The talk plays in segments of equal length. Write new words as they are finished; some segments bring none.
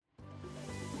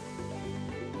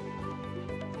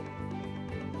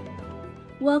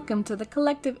Welcome to the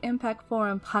Collective Impact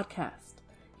Forum podcast,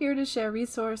 here to share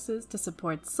resources to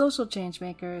support social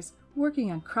changemakers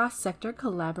working on cross-sector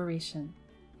collaboration.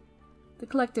 The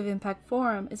Collective Impact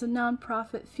Forum is a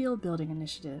nonprofit field-building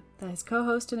initiative that is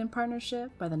co-hosted in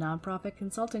partnership by the nonprofit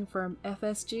consulting firm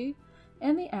FSG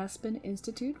and the Aspen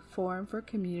Institute Forum for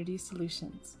Community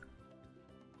Solutions.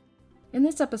 In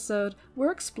this episode,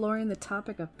 we're exploring the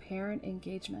topic of parent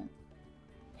engagement.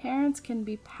 Parents can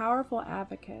be powerful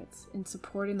advocates in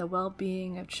supporting the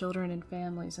well-being of children and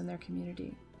families in their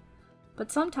community.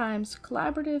 But sometimes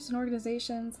collaboratives and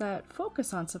organizations that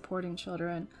focus on supporting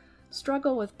children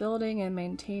struggle with building and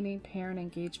maintaining parent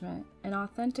engagement and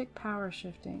authentic power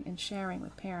shifting and sharing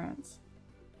with parents.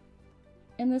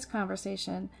 In this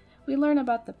conversation, we learn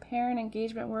about the parent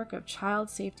engagement work of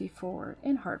Child Safety Forward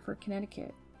in Hartford,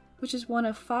 Connecticut, which is one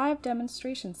of 5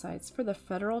 demonstration sites for the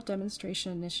federal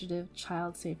demonstration initiative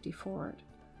Child Safety Forward.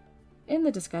 In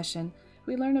the discussion,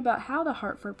 we learn about how the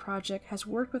Hartford Project has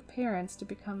worked with parents to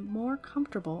become more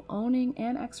comfortable owning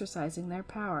and exercising their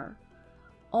power,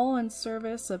 all in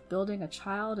service of building a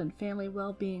child and family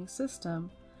well-being system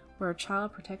where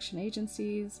child protection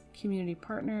agencies, community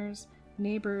partners,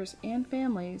 neighbors, and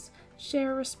families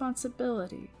share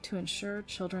responsibility to ensure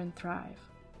children thrive.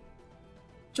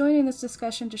 Joining this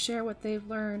discussion to share what they've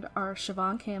learned are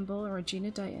Siobhan Campbell and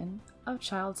Regina Dighton of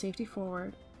Child Safety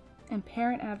Forward and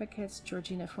parent advocates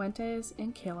Georgina Fuentes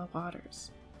and Kayla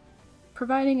Waters.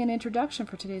 Providing an introduction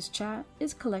for today's chat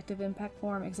is Collective Impact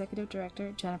Forum Executive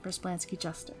Director Jennifer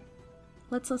Splansky-Juster.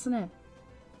 Let's listen in.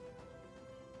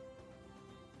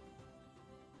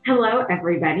 Hello,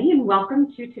 everybody, and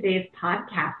welcome to today's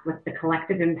podcast with the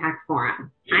Collective Impact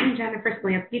Forum. I'm Jennifer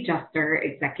Splansky-Juster,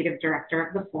 Executive Director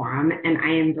of the Forum, and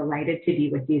I am delighted to be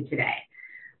with you today.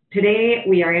 Today,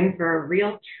 we are in for a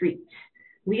real treat.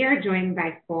 We are joined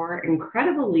by 4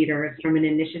 incredible leaders from an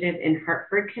initiative in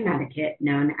Hartford, Connecticut,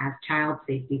 known as Child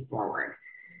Safety Forward.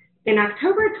 In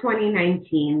October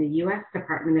 2019, the U.S.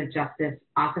 Department of Justice,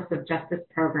 Office of Justice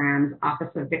Programs,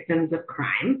 Office of Victims of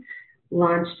Crime,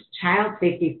 launched Child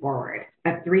Safety Forward,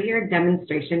 a 3-year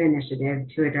demonstration initiative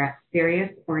to address serious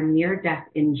or near-death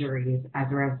injuries as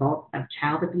a result of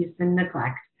child abuse and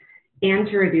neglect, and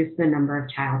to reduce the number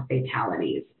of child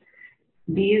fatalities.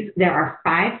 There are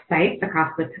 5 sites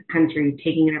across the country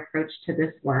taking an approach to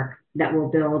this work that will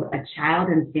build a child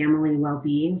and family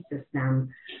well-being system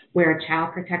where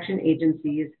child protection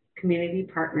agencies, community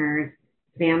partners,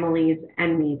 families,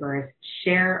 and neighbors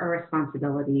share a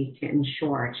responsibility to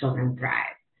ensure children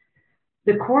thrive.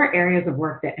 The core areas of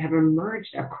work that have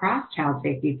emerged across Child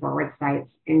Safety Forward sites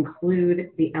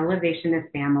include the elevation of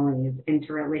families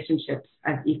into relationships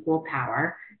of equal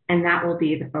power, and that will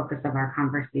be the focus of our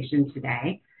conversation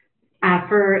today.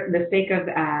 For the sake of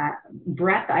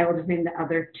breadth, I will just name the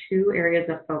other 2 areas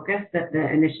of focus that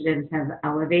the initiatives have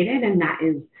elevated, and that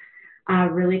is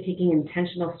really taking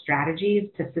intentional strategies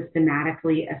to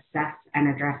systematically assess and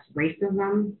address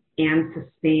racism and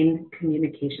sustained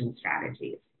communication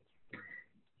strategies.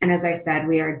 And as I said,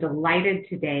 we are delighted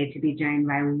today to be joined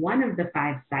by one of the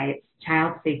 5 sites,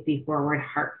 Child Safety Forward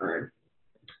Hartford.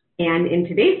 And in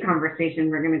today's conversation,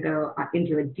 we're going to go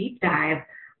into a deep dive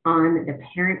on the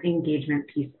parent engagement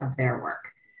piece of their work.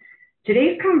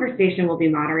 Today's conversation will be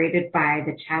moderated by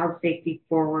the Child Safety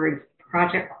Forward's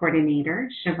project coordinator,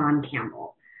 Siobhan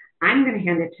Campbell. I'm going to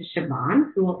hand it to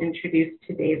Siobhan, who will introduce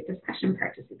today's discussion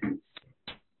participants.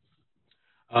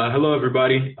 Hello,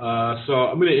 everybody. So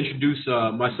I'm going to introduce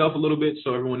myself a little bit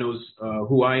so everyone knows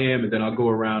who I am, and then I'll go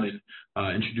around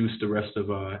and introduce the rest of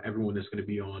everyone that's going to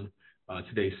be on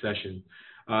today's session.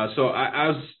 So I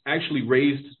was actually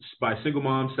raised by a single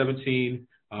mom, 17,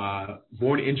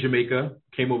 born in Jamaica,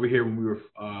 came over here when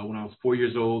I was 4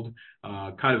 years old,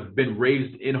 kind of been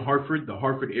raised in Hartford, the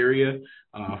Hartford area,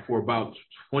 for about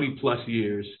 20 plus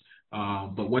years,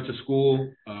 but went to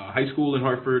school, high school in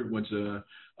Hartford, went to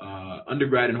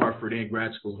undergrad in Hartford and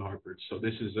grad school in Hartford. So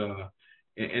this is,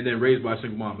 and then raised by a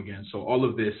single mom again. So all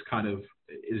of this kind of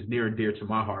is near and dear to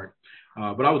my heart.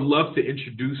 But I would love to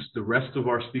introduce the rest of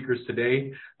our speakers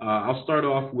today. I'll start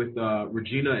off with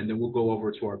Regina, and then we'll go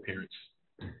over to our parents.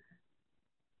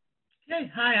 Okay,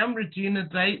 hi, I'm Regina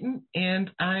Dighton, and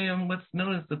I am what's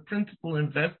known as the principal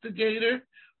investigator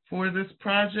for this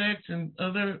project. In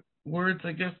other words,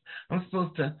 I guess I'm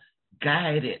supposed to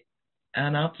guide it,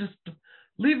 and I'll just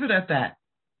leave it at that.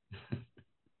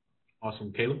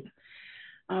 Awesome. Kayla?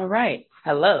 All right.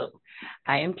 Hello.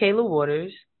 I am Kayla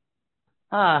Waters,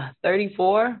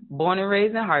 34, born and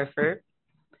raised in Hartford.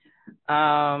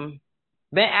 Been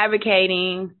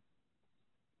advocating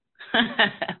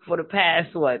for the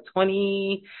past,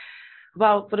 20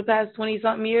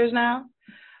 something years now.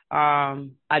 I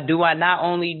not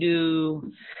only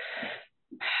do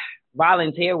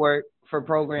volunteer work for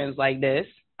programs like this,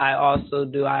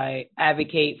 I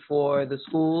advocate for the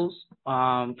schools,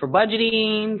 for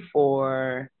budgeting,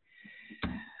 for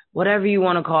whatever you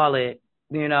want to call it,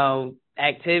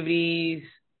 activities,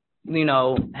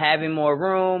 having more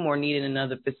room or needing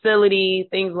another facility,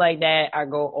 things like that. I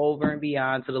go over and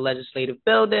beyond to the legislative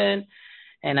building,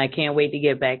 and I can't wait to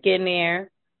get back in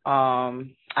there.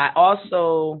 I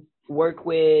also work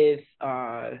with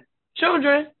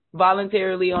children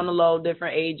voluntarily on the low,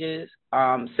 different ages,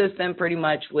 assist them pretty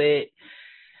much with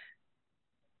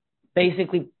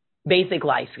basic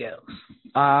life skills.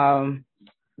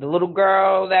 The little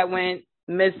girl that went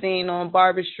missing on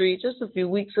Barber Street just a few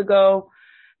weeks ago,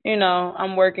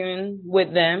 I'm working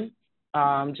with them,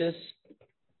 just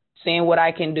seeing what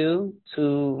I can do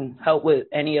to help with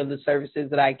any of the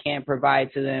services that I can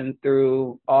provide to them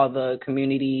through all the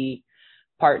community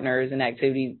partners and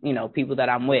activities, people that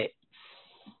I'm with.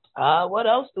 What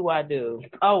else do I do?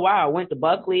 Oh, wow, I went to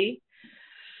Buckley.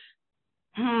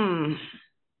 In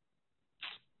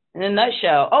a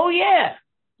nutshell. Oh, yeah.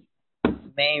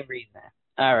 Main reason.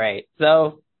 All right.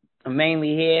 So I'm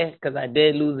mainly here because I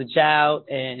did lose a child,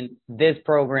 and this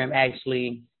program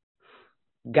actually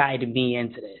guided me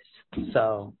into this.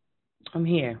 So I'm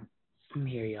here.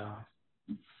 Y'all.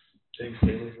 Thanks,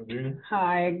 Taylor.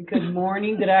 Hi, good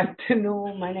morning, good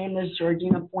afternoon. My name is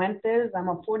Georgina Fuentes. I'm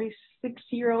a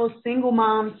 46-year-old single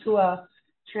mom to a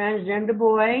transgender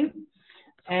boy.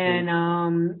 And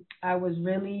I was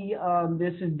really,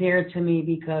 this is dear to me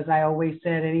because I always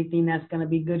said anything that's going to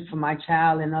be good for my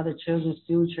child and other children's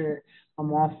future,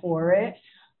 I'm all for it.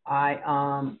 I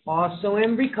also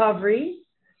in recovery,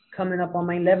 coming up on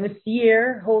my 11th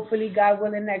year, hopefully God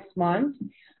willing next month.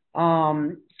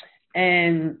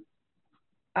 And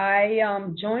I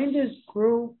joined this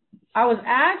group. I was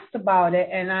asked about it,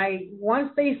 and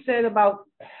once they said about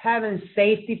having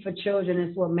safety for children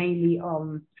is what mainly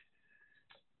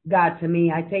got to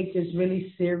me. I take this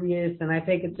really serious, and I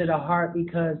take it to the heart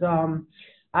because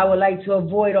I would like to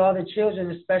avoid all the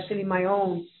children, especially my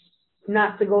own,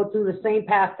 not to go through the same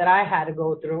path that I had to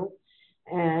go through,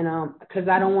 and because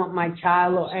I don't want my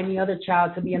child or any other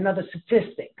child to be another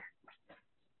statistic.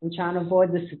 I'm trying to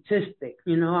avoid the statistic.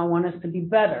 I want us to be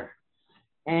better.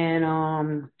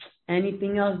 And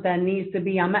anything else that needs to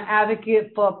be, I'm an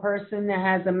advocate for a person that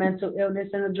has a mental illness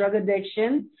and a drug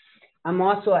addiction. I'm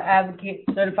also an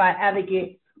certified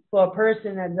advocate for a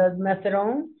person that does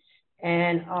methadone.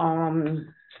 And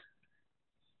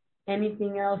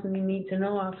anything else you need to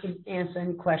know, I could answer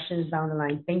any questions down the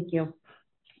line. Thank you.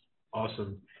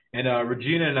 Awesome. And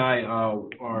Regina and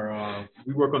I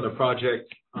we work on the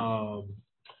project.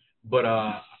 But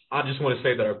I just want to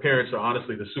say that our parents are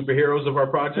honestly the superheroes of our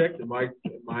project,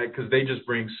 because they just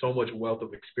bring so much wealth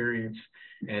of experience,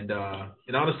 and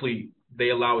honestly,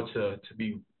 they allow it to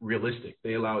be realistic.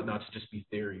 They allow it not to just be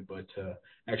theory, but to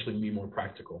actually be more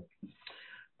practical.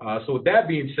 So with that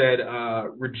being said,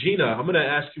 Regina, I'm going to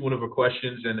ask you one of our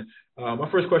questions, and my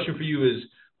first question for you is,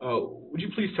 would you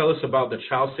please tell us about the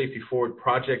Child Safety Forward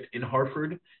project in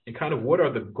Hartford, and kind of what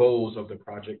are the goals of the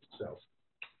project itself?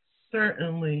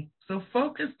 Certainly. So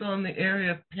focused on the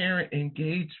area of parent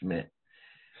engagement.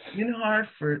 In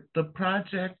Hartford, the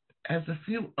project has a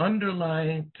few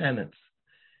underlying tenets.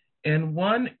 And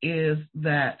one is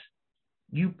that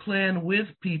you plan with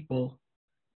people,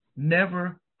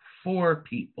 never for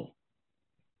people.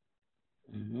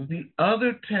 Mm-hmm. The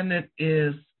other tenet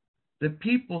is the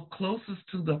people closest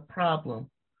to the problem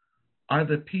are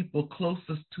the people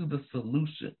closest to the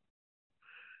solution.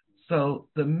 So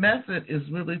the method is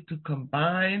really to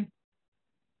combine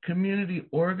community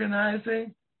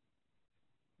organizing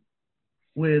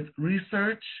with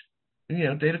research,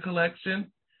 data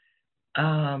collection,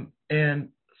 and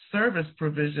service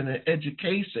provision and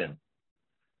education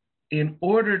in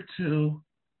order to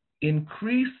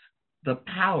increase the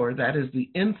power, that is the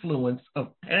influence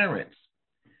of parents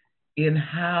in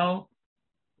how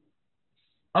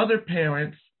other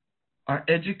parents are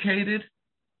educated,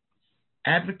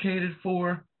 advocated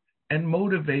for, and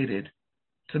motivated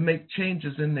to make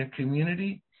changes in their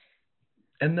community.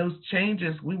 And those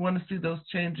changes, we want to see those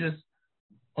changes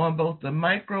on both the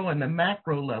micro and the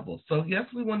macro level. So yes,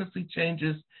 we want to see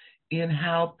changes in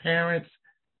how parents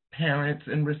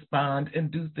and respond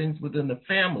and do things within the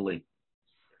family.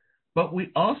 But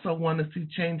we also want to see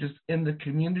changes in the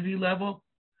community level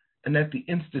and at the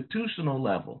institutional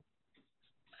level.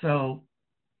 So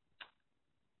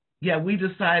yeah, we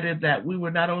decided that we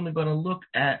were not only going to look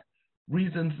at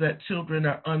reasons that children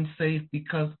are unsafe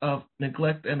because of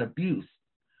neglect and abuse,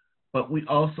 but we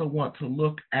also want to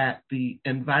look at the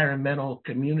environmental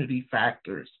community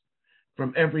factors,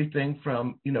 from everything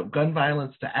from, gun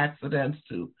violence to accidents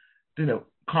to,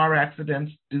 car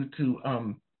accidents due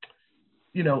to,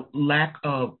 lack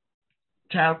of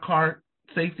child car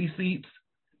safety seats,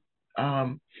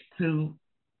 to,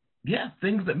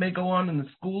 things that may go on in the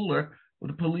school or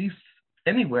with the police,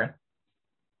 anywhere.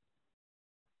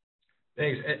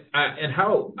 Thanks. And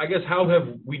how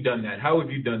have we done that? How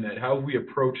have you done that? How have we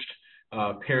approached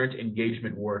parent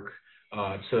engagement work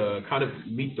to kind of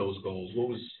meet those goals? What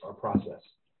was our process?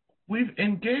 We've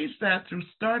engaged that through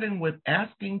starting with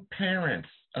asking parents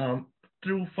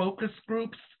through focus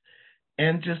groups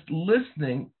and just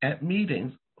listening at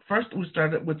meetings. First, we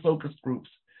started with focus groups,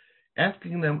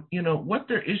 asking them, what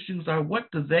their issues are, what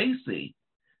do they see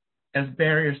as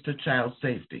barriers to child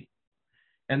safety?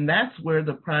 And that's where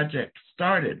the project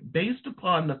started, based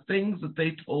upon the things that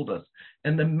they told us.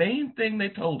 And the main thing they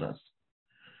told us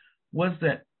was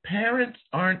that parents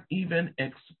aren't even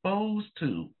exposed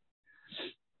to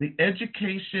the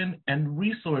education and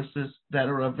resources that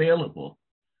are available,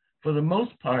 for the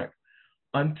most part,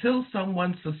 until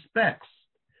someone suspects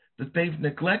that they've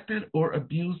neglected or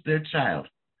abused their child.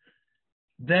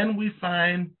 Then we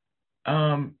find,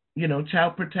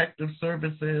 Child Protective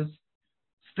Services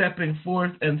stepping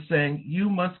forth and saying, you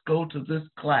must go to this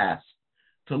class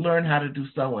to learn how to do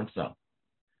so-and-so.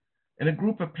 And a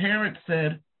group of parents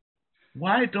said,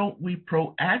 why don't we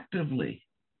proactively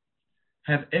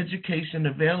have education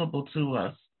available to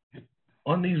us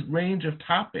on these range of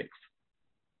topics,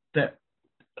 that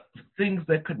things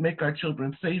that could make our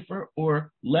children safer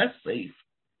or less safe,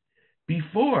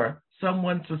 before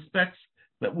someone suspects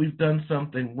that we've done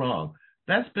something wrong?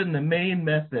 That's been the main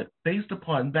method. Based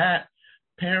upon that,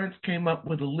 parents came up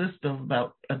with a list of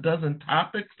about a dozen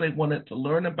topics they wanted to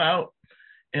learn about,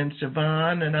 and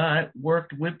Siobhan and I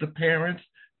worked with the parents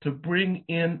to bring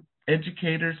in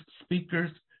educators,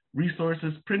 speakers,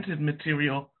 resources, printed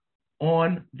material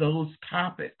on those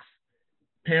topics.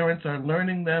 Parents are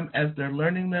learning them. As they're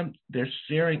learning them, they're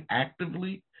sharing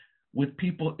actively with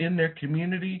people in their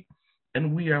community,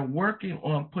 and we are working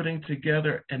on putting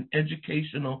together an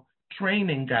educational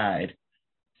training guide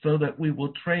so that we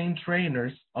will train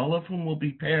trainers, all of whom will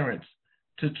be parents,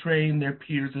 to train their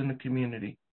peers in the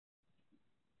community.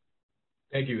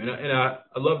 Thank you. And I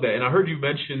love that. And I heard you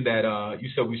mention that you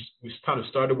said we kind of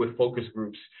started with focus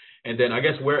groups. And then I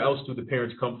guess where else do the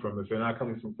parents come from? If they're not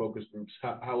coming from focus groups,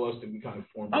 how else do we kind of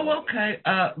form? Oh, okay.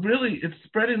 Really, it's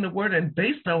spreading the word and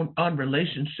based on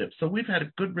relationships. So we've had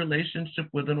a good relationship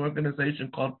with an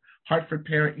organization called Hartford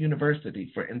Parent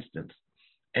University, for instance.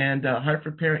 And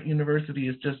Hartford Parent University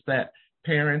is just that.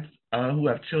 Parents who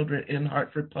have children in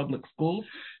Hartford Public Schools,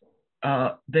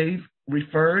 they've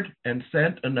referred and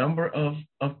sent a number of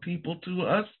people to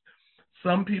us.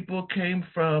 Some people came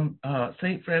from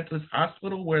St. Francis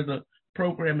Hospital, where the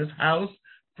program is housed,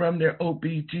 from their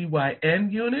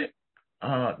OBGYN unit.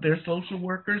 Their social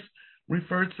workers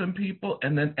referred some people.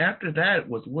 And then after that, it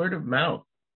was word of mouth.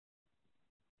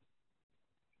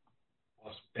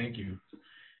 Awesome. Thank you.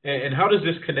 And how does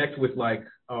this connect with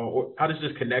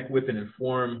and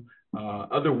inform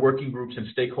other working groups and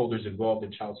stakeholders involved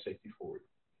in Child Safety Forward?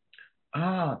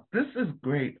 This is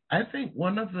great. I think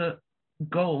one of the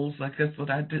goals, I guess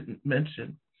what I didn't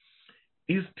mention,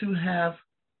 is to have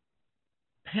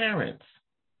parents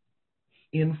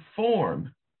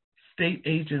inform state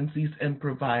agencies and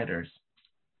providers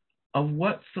of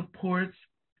what supports,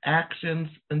 actions,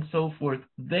 and so forth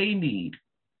they need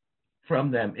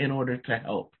from them in order to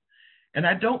help. And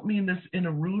I don't mean this in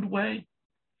a rude way,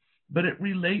 but it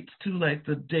relates to like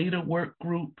the data work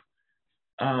group,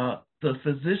 the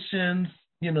physicians,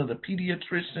 the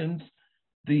pediatricians,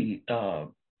 the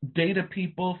data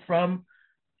people from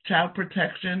child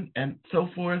protection and so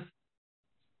forth.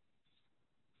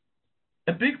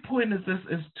 A big point of this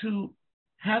is to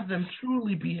have them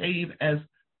truly behave as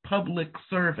public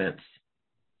servants.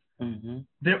 Mm-hmm.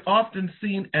 They're often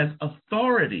seen as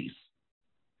authorities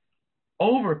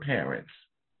over parents.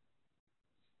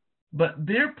 But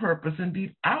their purpose,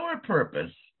 indeed our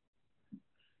purpose,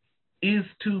 is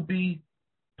to be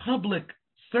public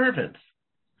servants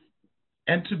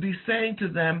and to be saying to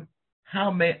them,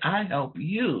 how may I help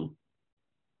you?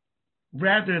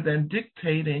 Rather than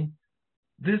dictating,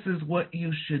 this is what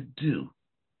you should do.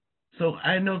 So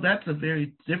I know that's a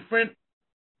very different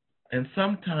and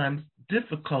sometimes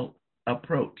difficult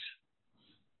approach.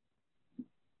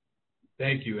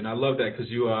 Thank you. And I love that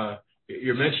because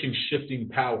you're mentioning shifting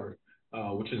power,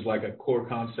 which is like a core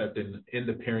concept in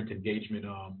the parent engagement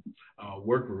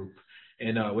work group.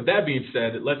 And with that being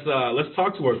said, let's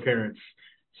talk to our parents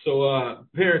So,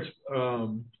 parents,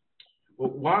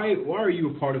 why are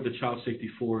you a part of the Child Safety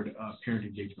Forward Parent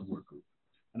Engagement Work Group?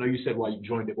 I know you said why you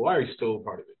joined it, but why are you still a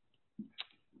part of it?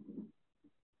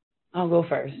 I'll go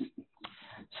first.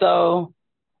 So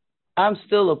I'm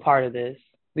still a part of this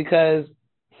because,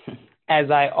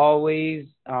 as I always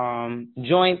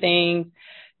join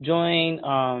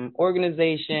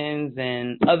organizations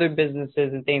and other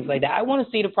businesses and things like that, I want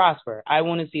to see the prosper. I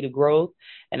want to see the growth,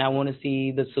 and I want to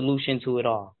see the solution to it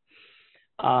all.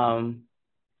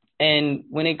 And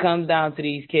when it comes down to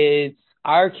these kids,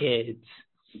 our kids,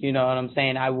 you know what I'm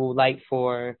saying, I would like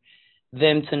for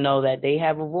them to know that they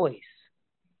have a voice,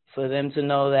 for them to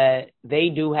know that they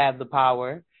do have the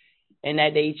power and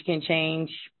that they can change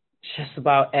just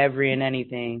about every and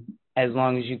anything as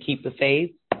long as you keep the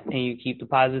faith and you keep the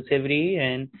positivity.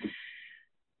 And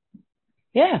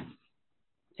yeah,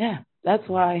 that's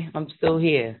why I'm still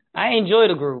here. I enjoy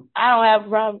the group. I don't have a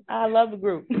problem. I love the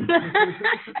group.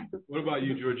 What about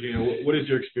you, Georgina? What is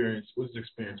your experience? What's the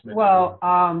experience? Well,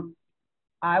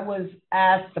 I was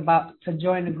asked to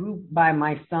join the group by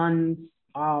my son's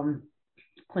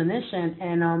clinician,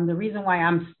 and the reason why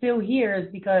I'm still here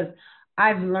is because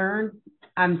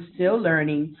I'm still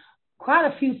learning quite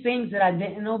a few things that I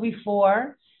didn't know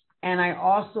before, and I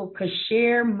also could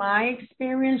share my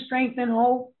experience, strength, and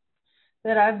hope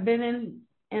that I've been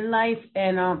in life,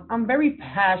 and I'm very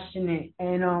passionate,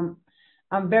 and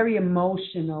I'm very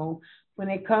emotional when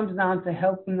it comes down to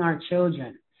helping our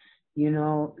children. You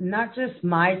know, not just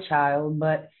my child,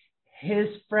 but his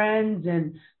friends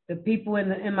and the people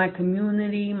in my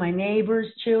community, my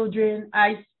neighbors' children.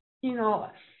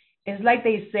 It's like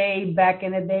they say back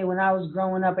in the day when I was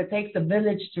growing up, it takes a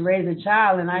village to raise a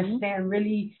child, and I stand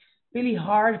really, really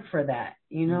hard for that.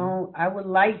 You know, I would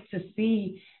like to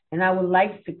see, and I would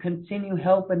like to continue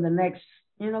helping the next,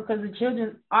 because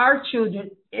our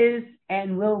children is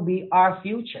and will be our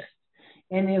future.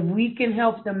 And if we can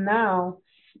help them now,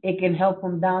 it can help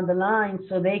them down the line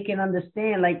so they can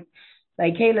understand, like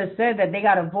Kayla said, that they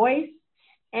got a voice.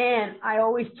 And I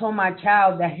always told my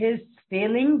child that his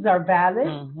feelings are valid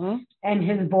and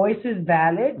his voice is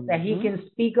valid, that he can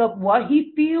speak up what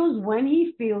he feels when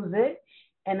he feels it.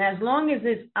 And as long as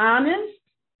it's honest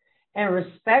and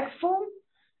respectful,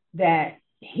 that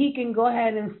he can go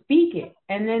ahead and speak it.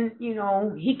 And then,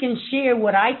 he can share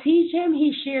what I teach him.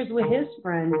 He shares with his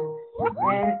friends.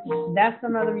 And that's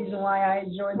another reason why I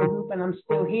joined the group and I'm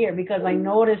still here, because I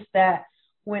noticed that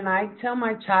when I tell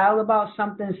my child about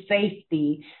something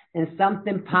safety and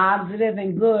something positive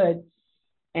and good,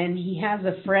 and he has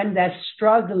a friend that's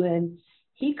struggling,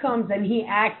 he comes and he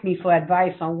asks me for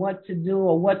advice on what to do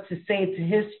or what to say to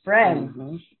his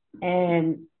friends.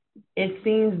 And it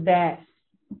seems that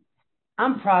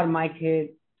I'm proud of my kid,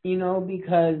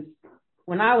 because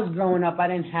when I was growing up, I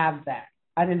didn't have that.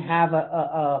 I didn't have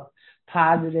a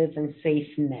positive and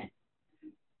safe net,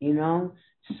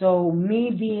 So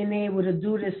me being able to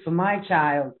do this for my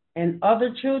child and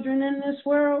other children in this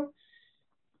world,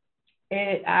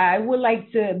 I would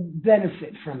like to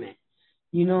benefit from it,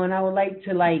 and I would like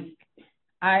to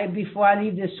before I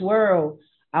leave this world,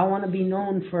 I want to be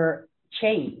known for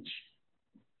change.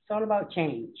 It's all about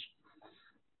change.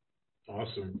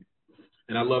 Awesome.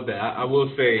 And I love that. I will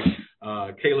say,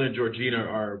 Kayla and Georgina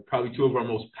are probably two of our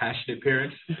most passionate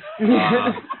parents.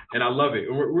 And I love it.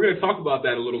 And we're going to talk about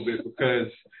that a little bit because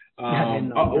I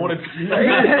want to.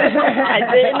 I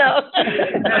didn't know.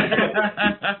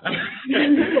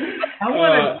 I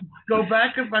want to go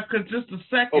back, if I could, just a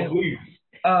second. Oh, please.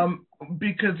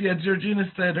 Because, Georgina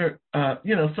said her,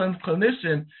 son's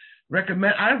clinician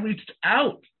recommend. I reached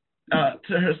out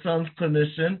to her son's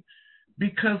clinician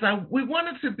because we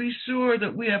wanted to be sure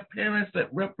that we have parents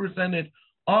that represented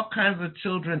all kinds of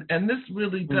children. And this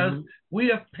really does. We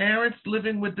have parents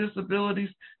living with disabilities,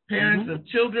 parents of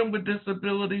children with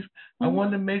disabilities. I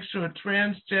want to make sure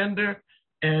transgender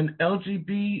and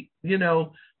LGBT,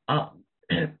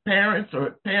 parents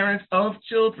or parents of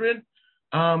children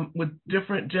with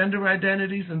different gender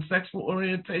identities and sexual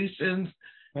orientations,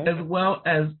 as well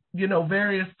as,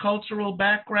 various cultural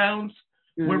backgrounds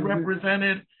were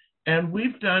represented. And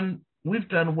we've done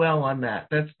well on that.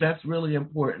 That's really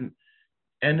important.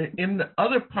 And in the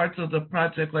other parts of the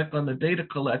project, like on the data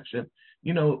collection,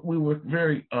 we were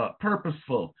very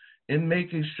purposeful in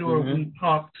making sure we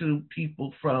talk to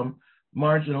people from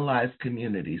marginalized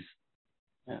communities.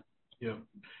 Yeah.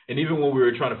 And even when we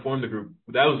were trying to form the group,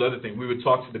 that was the other thing. We would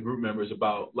talk to the group members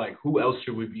about, who else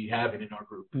should we be having in our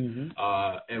group?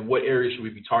 And what areas should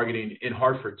we be targeting in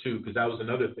Hartford, too, because that was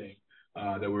another thing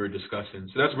that we were discussing.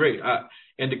 So that's great.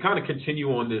 And to kind of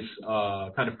continue on this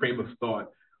kind of frame of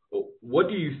thought, what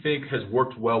do you think has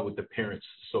worked well with the parents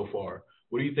so far?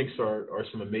 What do you think are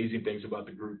some amazing things about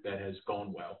the group that has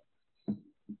gone well?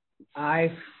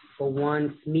 I, for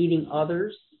one, meeting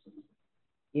others,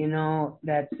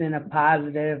 that's in a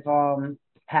positive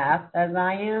path as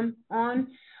I am on.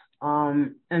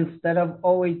 Instead of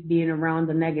always being around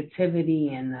the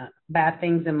negativity and the bad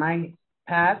things in my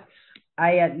past,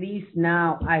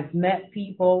 I've met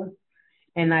people,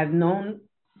 and I've known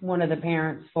one of the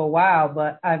parents for a while,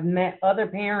 but I've met other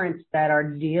parents that are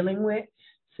dealing with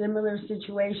similar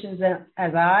situations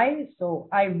as so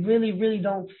I really, really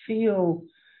don't feel,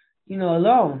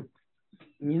 alone,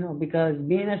 because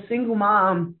being a single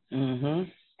mom,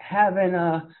 having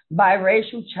a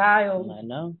biracial child, I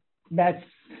know, that's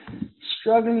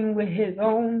struggling with his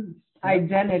own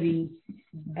identity,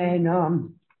 and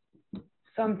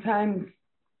sometimes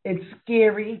it's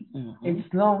scary,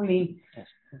 it's lonely,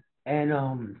 and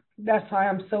that's why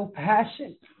I'm so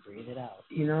passionate. Breathe it out.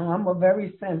 I'm a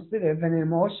very sensitive and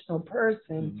emotional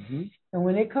person, and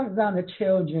when it comes down to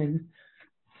children,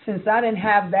 since I didn't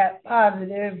have that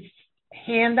positive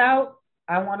handout,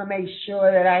 I want to make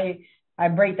sure that I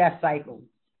break that cycle.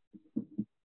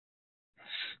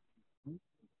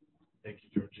 Thank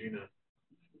you, Georgina.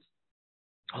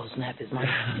 Oh, snap, it's my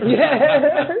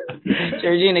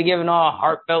Georgina giving all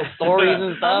heartfelt stories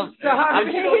and stuff.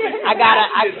 I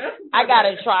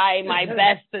gotta try my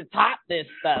best to top this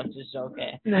stuff. Just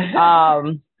joking.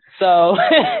 So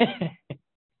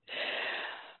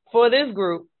for this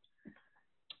group,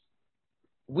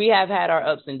 we have had our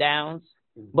ups and downs,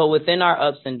 but within our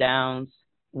ups and downs,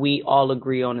 we all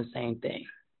agree on the same thing,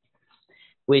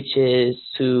 which is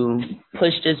to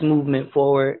push this movement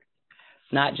forward,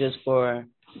 not just for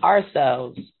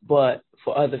ourselves, but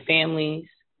for other families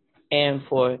and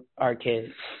for our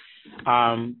kids.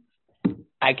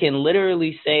 I can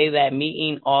literally say that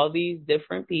meeting all these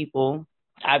different people,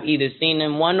 I've either seen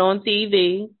them one on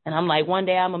TV, and I'm like, one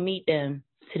day I'm going to meet them.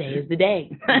 Today is the day.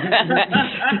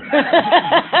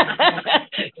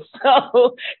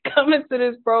 So coming to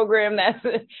this program,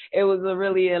 it was a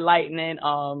really enlightening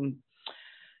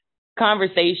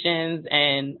conversations,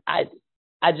 and I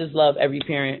just love every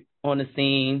parent on the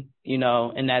scene,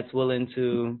 and that's willing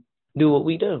to do what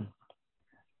we do.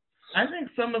 I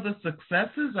think some of the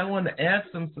successes, I want to add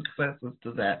some successes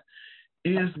to that,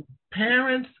 is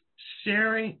parents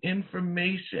sharing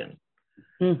information,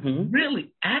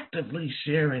 really actively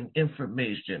sharing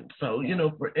information. So,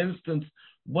 for instance,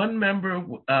 one member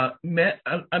met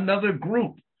another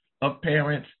group of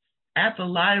parents at the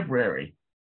library,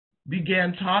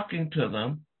 began talking to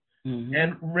them,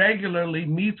 and regularly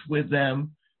meets with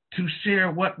them to share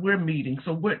what we're meeting.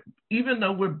 So even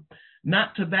though we're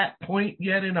not to that point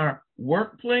yet in our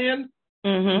work plan,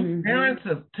 parents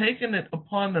have taken it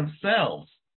upon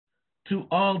themselves to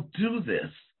all do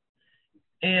this.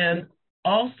 And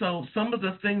also some of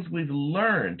the things we've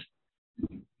learned,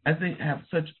 I think, have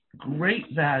such great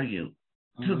value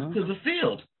to the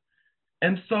field.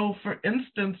 And so, for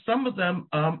instance, some of them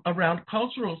around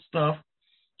cultural stuff,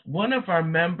 one of our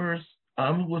members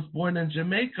who was born in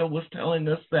Jamaica was telling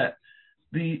us that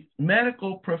the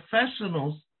medical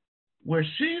professionals where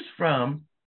she's from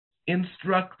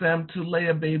instruct them to lay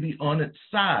a baby on its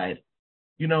side,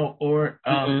 or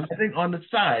I think on the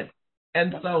side.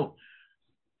 And so,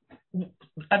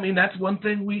 I mean, that's one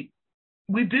thing we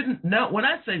didn't know. When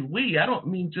I say we, I don't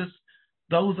mean just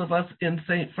those of us in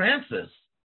St. Francis.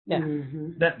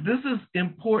 That this is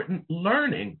important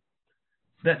learning,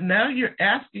 that now you're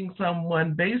asking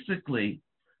someone basically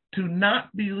to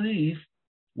not believe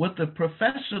what the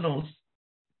professionals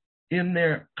in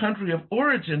their country of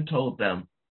origin told them,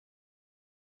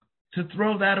 to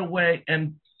throw that away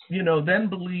and, then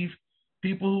believe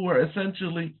people who are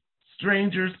essentially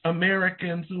strangers,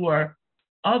 Americans who are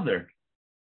other.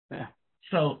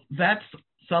 So that's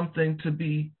something to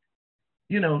be,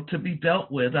 to be dealt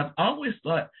with. I've always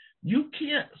thought you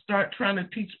can't start trying to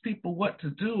teach people what to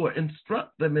do or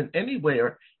instruct them in any way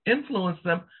or influence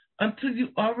them until you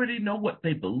already know what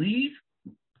they believe,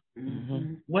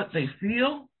 what they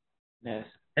feel. Yes.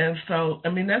 And so, I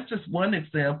mean, that's just one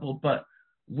example, but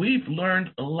we've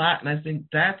learned a lot, and I think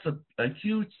that's a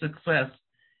huge success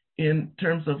in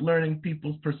terms of learning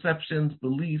people's perceptions,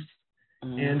 beliefs,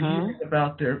 and hearing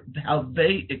about how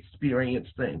they experience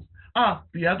things.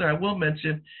 The other I will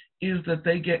mention is that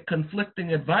they get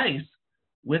conflicting advice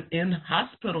within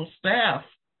hospital staff,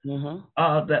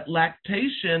 that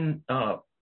lactation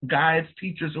guides,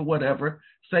 teachers, or whatever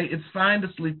say it's fine to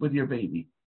sleep with your baby.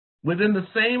 Within the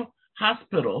same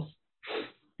hospitals,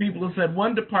 people have said,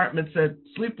 one department said,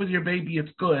 sleep with your baby,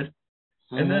 it's good.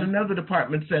 And then another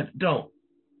department said, don't.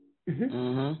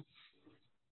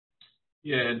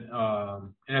 Yeah,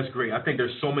 and that's great. I think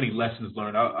there's so many lessons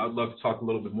learned. I'd love to talk a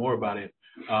little bit more about it.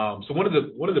 So one of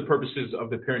the purposes of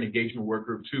the parent engagement work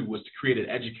group too was to create an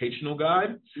educational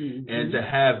guide and to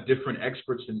have different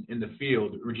experts in the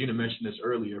field. Regina mentioned this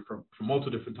earlier from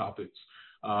multiple different topics,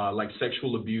 like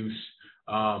sexual abuse,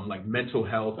 like mental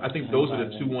health. I think those are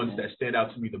the two ones that stand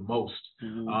out to me the most.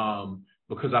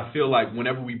 Because I feel like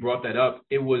whenever we brought that up,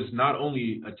 it was not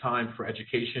only a time for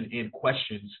education and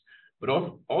questions, but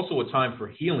also a time for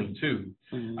healing too.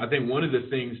 I think one of the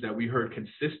things that we heard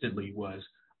consistently was,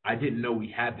 I didn't know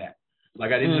we had that.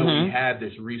 Like, I didn't know we had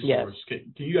this resource. Yes.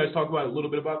 Can you guys talk about a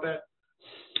little bit about that?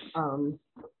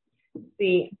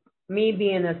 See, me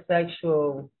being a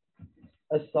sexual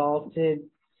assaulted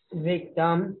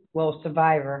victim, well,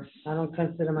 survivor. I don't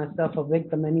consider myself a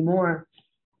victim anymore,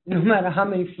 no matter how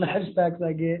many flashbacks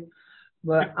I get.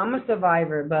 But I'm a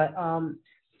survivor. But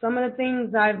some of the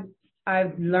things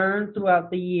I've learned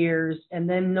throughout the years, and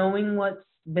then knowing what's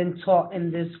been taught in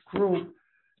this group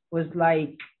was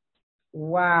like,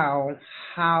 wow,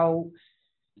 how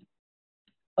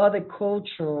other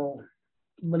cultural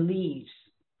beliefs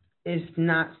is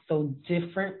not so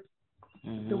different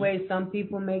the way some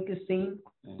people make it seem.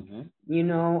 You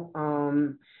know,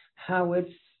 how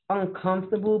it's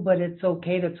uncomfortable, but it's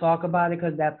okay to talk about it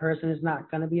because that person is not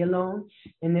going to be alone.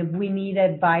 And if we need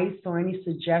advice or any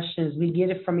suggestions, we get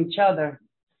it from each other,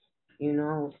 you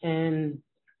know. And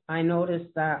I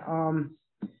noticed that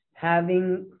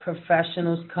having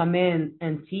professionals come in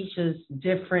and teach us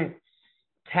different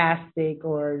tactic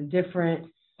or different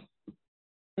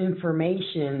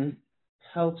information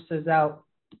helps us out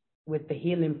with the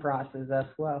healing process as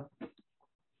well.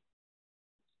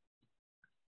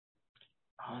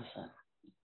 Awesome.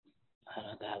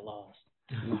 I got lost.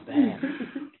 My bad.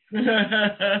 But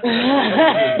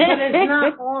it's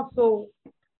not also,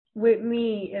 with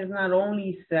me, it's not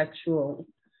only sexual,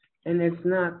 and it's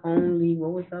not only,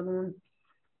 what was the other one?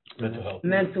 Mental health.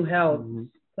 Mental health.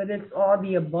 But it's all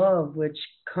the above, which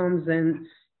comes in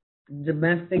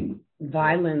domestic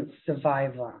violence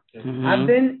survivor. I've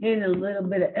been in a little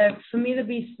bit of, for me to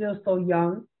be still so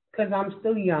young, because I'm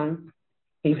still young,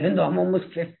 even though I'm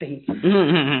almost 50.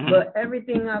 But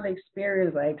everything I've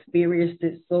experienced, I experienced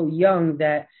it so young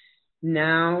that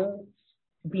now,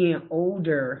 being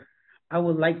older, I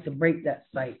would like to break that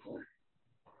cycle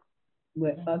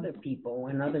with other people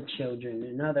and other children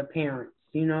and other parents,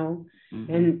 you know,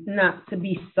 and not to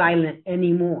be silent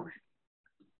anymore.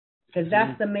 Because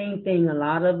that's the main thing. A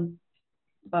lot of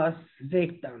us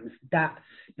victims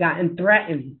gotten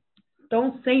threatened.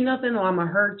 Don't say nothing, or I'm going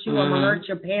to hurt you, or I'm going to hurt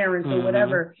your parents, or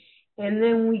whatever. And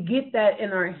then we get that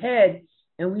in our head,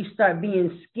 and we start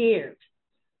being scared.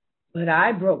 But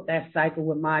I broke that cycle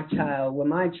with my child. When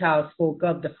my child spoke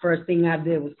up, the first thing I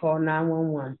did was call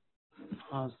 911.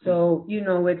 Awesome. So, you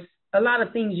know, it's a lot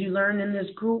of things you learn in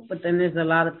this group, but then there's a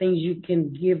lot of things you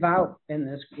can give out in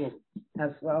this group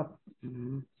as well.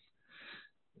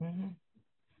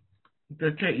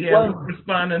 Okay, yeah, we're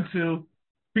responding to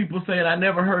people saying, I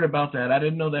never heard about that. I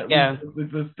didn't know that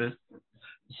existed.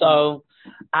 So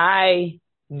I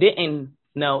didn't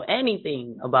know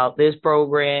anything about this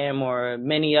program or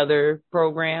many other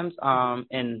programs.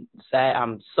 And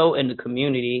I'm so in the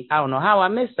community. I don't know how I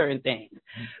missed certain things.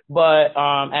 But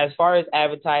as far as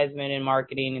advertisement and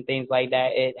marketing and things like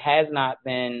that, it has not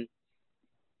been,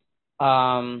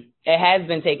 it has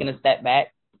been taking a step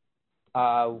back.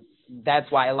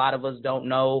 That's why a lot of us don't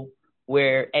know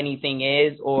where anything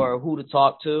is or who to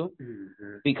talk to,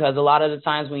 because a lot of the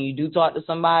times when you do talk to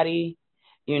somebody,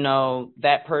 you know,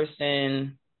 that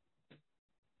person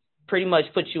pretty much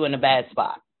puts you in a bad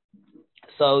spot.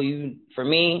 So for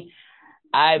me,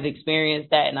 I've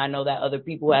experienced that, and I know that other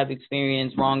people have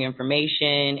experienced wrong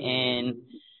information, and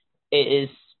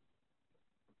it's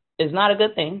not a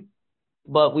good thing,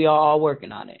 but we are all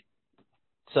working on it.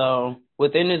 So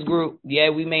within this group,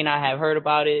 we may not have heard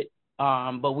about it,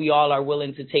 but we all are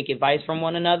willing to take advice from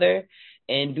one another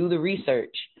and do the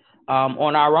research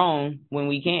on our own when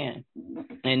we can,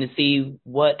 and to see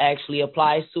what actually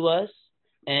applies to us.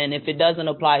 And if it doesn't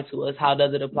apply to us, how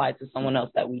does it apply to someone else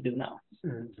that we do know?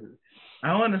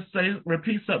 I want to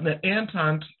repeat something that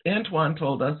Antoine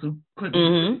told us, who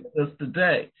couldn't with us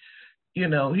today. You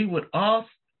know, he would often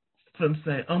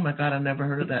say, oh my God, I never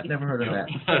heard of that, never heard of that.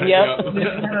 Yep.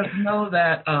 Let us know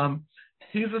that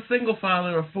he's a single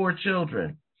father of 4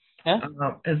 children.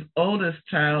 His oldest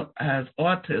child has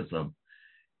autism.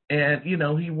 And, you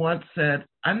know, he once said,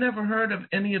 I never heard of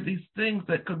any of these things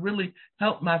that could really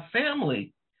help my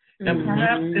family. And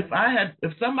perhaps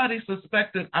if somebody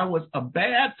suspected I was a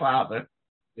bad father,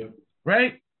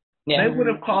 right, Yeah. They would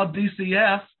have called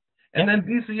DCF, and then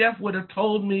DCF would have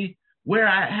told me where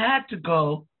I had to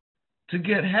go to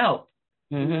get help.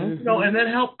 Mm-hmm. And then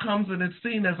help comes and it's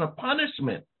seen as a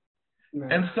punishment.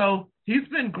 Right. And so he's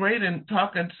been great in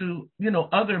talking to,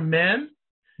 other men.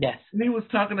 Yes. And he was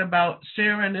talking about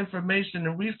sharing information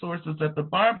and resources at the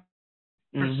barber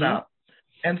shop.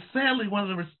 And sadly, one of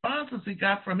the responses he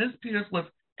got from his peers was,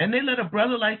 and they let a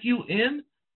brother like you in?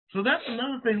 So that's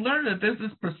another thing. Learn that there's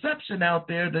this perception out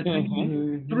there that you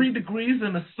need 3 degrees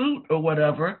in a suit or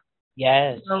whatever.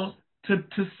 Yes. So to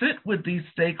sit with these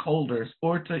stakeholders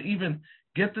or to even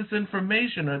get this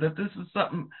information or that this is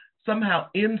something somehow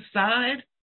inside,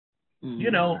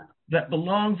 that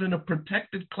belongs in a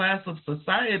protected class of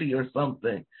society or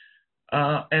something.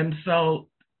 And so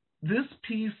this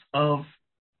piece of,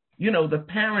 the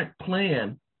parent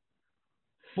plan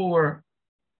for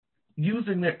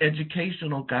using their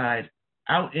educational guide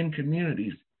out in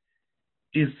communities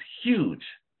is huge.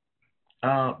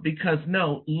 Because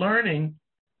learning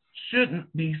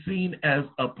shouldn't be seen as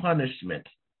a punishment.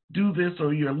 Do this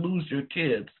or you'll lose your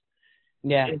kids.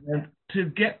 Yeah. And to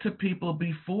get to people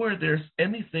before there's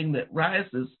anything that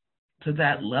rises to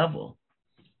that level.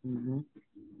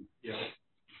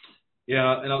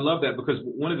 Yeah, and I love that because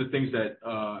one of the things that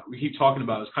we keep talking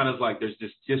about is kind of like there's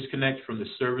this disconnect from the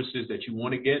services that you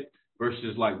want to get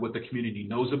versus like what the community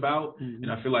knows about.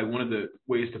 And I feel like one of the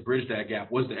ways to bridge that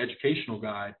gap was the educational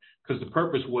guide, because the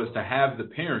purpose was to have the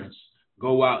parents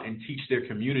go out and teach their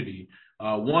community.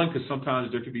 One, because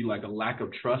sometimes there could be like a lack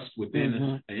of trust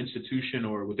within an institution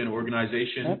or within an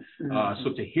organization.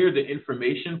 So to hear the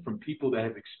information from people that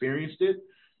have experienced it,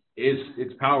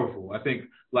 it's powerful. I think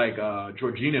like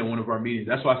Georgina in one of our meetings,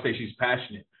 that's why I say she's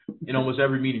passionate. In almost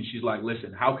every meeting, she's like,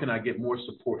 listen, how can I get more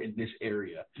support in this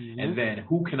area? And then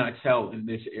who can I tell in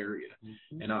this area?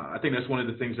 And I think that's one of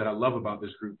the things that I love about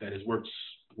this group that has worked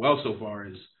well so far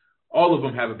is all of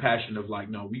them have a passion of like,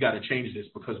 no, we got to change this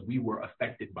because we were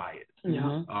affected by it.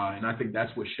 And I think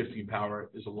that's what Shifting Power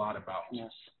is a lot about.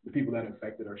 The people that are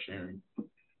affected are sharing.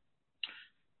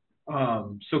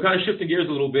 So kind of shifting gears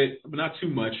a little bit, but not too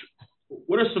much.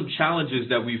 What are some challenges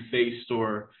that we faced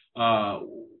or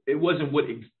it wasn't what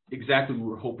exactly we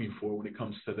were hoping for when it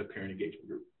comes to the parent engagement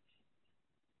group?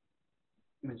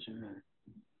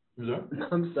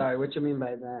 I'm sorry, what you mean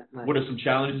by that? What are some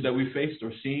challenges that we faced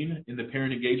or seen in the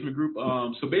parent engagement group?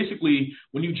 So basically,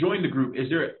 when you joined the group, is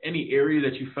there any area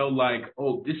that you felt like,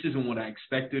 oh, this isn't what I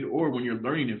expected? Or when you're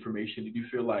learning information, did you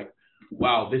feel like,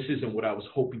 wow, this isn't what I was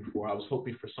hoping for. I was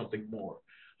hoping for something more.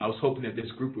 I was hoping that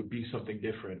this group would be something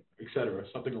different, et cetera,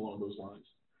 something along those lines.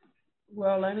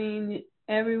 Well, I mean,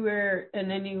 everywhere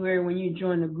and anywhere when you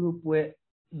join a group with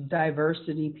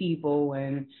diversity people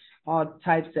and all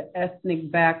types of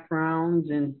ethnic backgrounds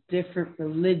and different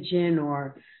religion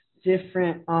or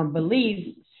different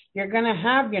beliefs, you're going to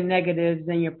have your negatives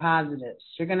and your positives.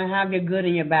 You're going to have your good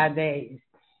and your bad days.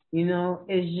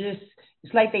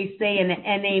 It's like they say in the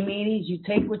NA meetings, you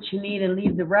take what you need and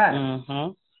leave the rest.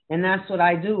 And that's what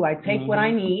I do. I take what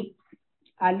I need,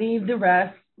 I leave the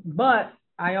rest, but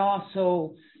I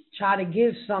also try to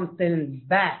give something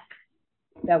back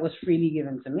that was freely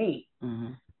given to me.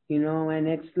 And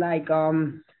it's like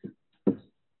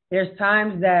there's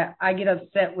times that I get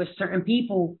upset with certain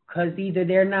people because either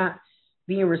they're not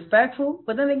being respectful,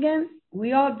 but then again,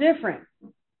 we all different.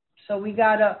 So we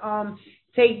got to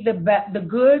take the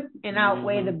good and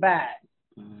outweigh the bad.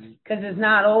 Because it's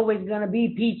not always going to be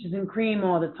peaches and cream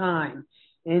all the time.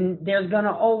 And there's going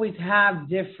to always have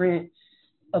different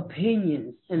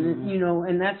opinions. And,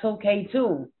 and that's okay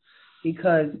too.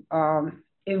 Because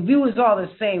if we was all the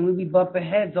same, we'd be bumping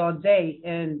heads all day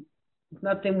and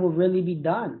nothing will really be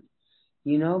done.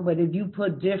 But if you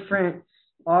put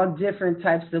all different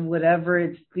types of whatever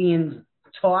it's being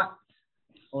taught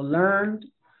or learned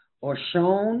or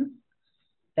shown,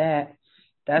 that's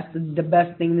the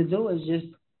best thing to do is just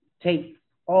take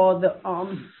all the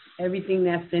everything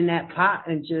that's in that pot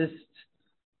and just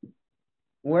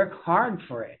work hard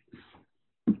for it.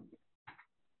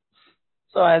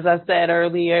 So as I said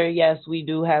earlier, yes, we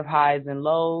do have highs and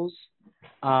lows.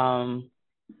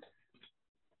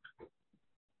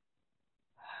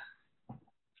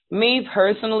 Me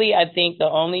personally, I think the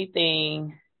only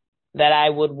thing that I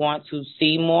would want to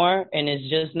see more, and it's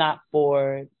just not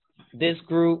for this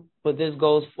group, but this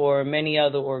goes for many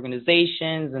other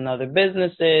organizations and other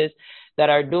businesses that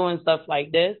are doing stuff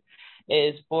like this,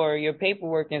 is for your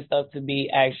paperwork and stuff to be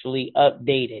actually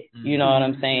updated. You know what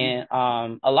I'm saying?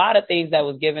 A lot of things that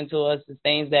was given to us is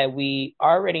things that we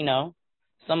already know.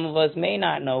 Some of us may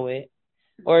not know it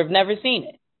or have never seen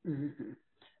it.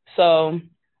 So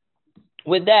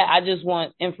with that, I just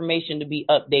want information to be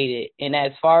updated. And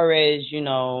as far as,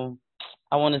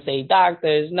 I want to say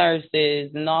doctors,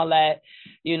 nurses, and all that,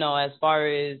 as far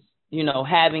as,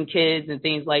 having kids and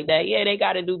things like that, yeah, they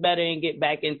got to do better and get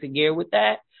back into gear with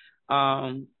that,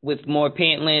 with more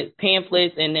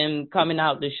pamphlets and then coming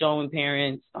out to showing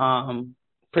parents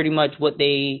pretty much what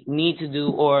they need to do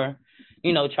or,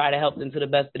 try to help them to the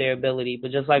best of their ability.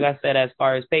 But just like I said, as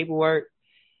far as paperwork,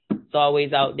 it's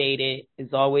always outdated.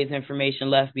 It's always information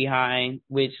left behind,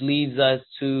 which leads us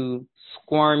to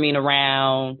squirming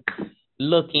around,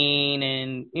 looking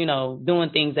and, doing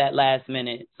things at last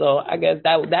minute. So I guess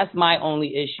that's my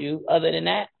only issue. Other than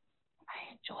that, I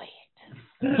enjoy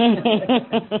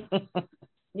it.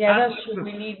 Yeah, that's true.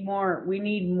 We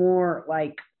need more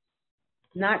like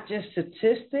not just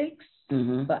statistics,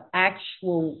 but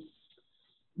actual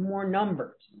more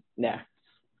numbers. Yeah.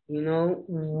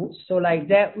 So like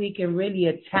that we can really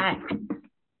attack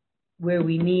where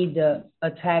we need to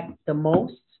attack the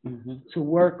most to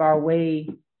work our way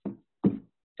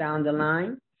down the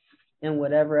line and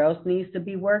whatever else needs to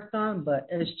be worked on. But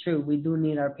it's true, we do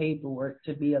need our paperwork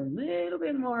to be a little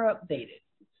bit more updated.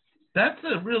 That's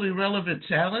a really relevant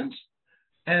challenge.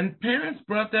 And parents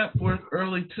brought that forth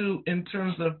early too, in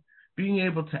terms of being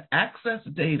able to access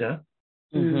data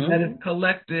that is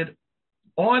collected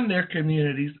on their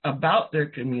communities, about their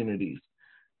communities.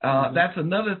 That's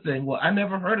another thing. Well, I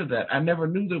never heard of that. I never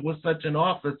knew there was such an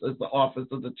office as the Office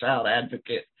of the Child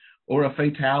Advocate or a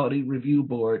Fatality Review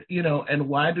Board, and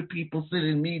why do people sit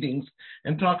in meetings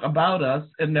and talk about us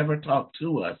and never talk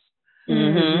to us?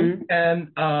 And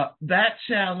that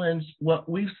challenge, what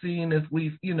we've seen is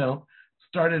we've,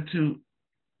 started to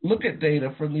look at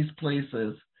data from these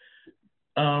places,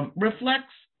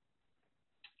 reflects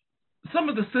some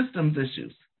of the systems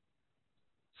issues.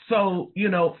 So,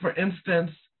 for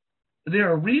instance,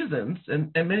 there are reasons,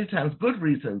 and many times good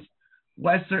reasons,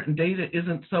 why certain data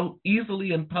isn't so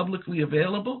easily and publicly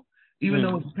available, even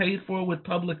though it's paid for with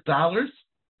public dollars.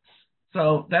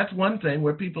 So that's one thing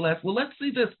where people ask, well, let's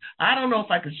see this. I don't know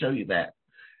if I can show you that.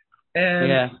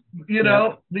 And,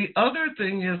 the other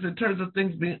thing is, in terms of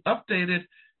things being updated,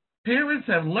 parents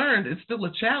have learned, it's still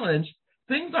a challenge,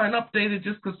 things aren't updated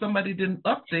just because somebody didn't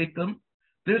update them.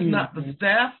 There's not the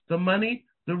staff, the money,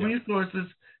 the resources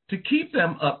to keep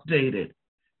them updated.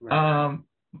 Right.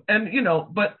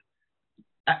 But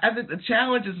I think the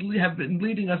challenges have been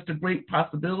leading us to great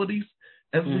possibilities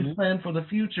as we plan for the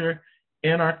future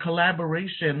and our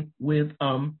collaboration with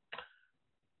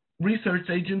research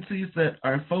agencies that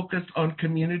are focused on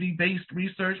community-based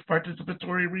research,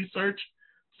 participatory research.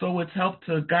 So it's helped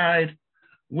to guide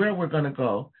where we're going to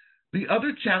go. The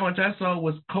other challenge I saw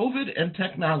was COVID and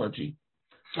technology.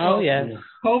 Oh, yeah.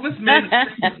 COVID's made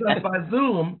it by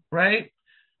Zoom, right?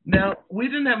 Now, we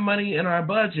didn't have money in our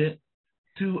budget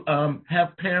to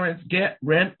have parents get,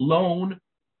 rent, loan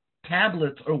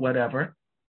tablets or whatever.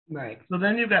 Right. So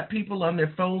then you've got people on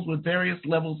their phones with various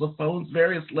levels of phones,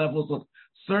 various levels of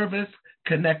service,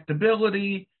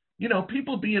 connectability,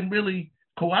 people being really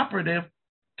cooperative,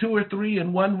 2 or 3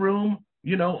 in one room,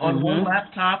 on one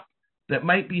laptop that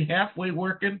might be halfway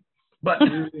working. But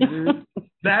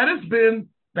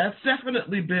that's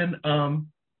definitely been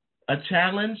a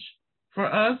challenge for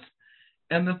us.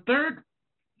 And the third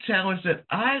challenge that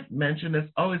I mentioned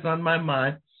that's always on my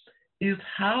mind is,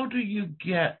 how do you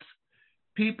get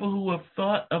people who have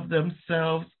thought of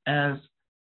themselves as,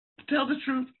 to tell the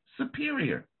truth,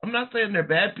 superior? I'm not saying they're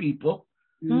bad people.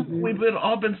 We've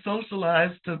all been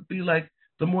socialized to be like,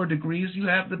 the more degrees you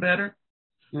have, the better.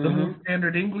 The more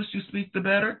standard English you speak, the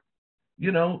better.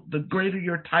 The greater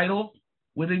your title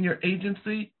within your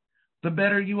agency, the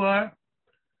better you are.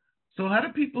 So how do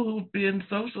people who've been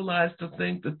socialized to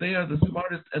think that they are the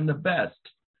smartest and the best,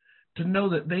 to know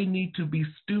that they need to be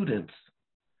students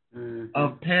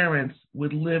of parents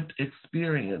with lived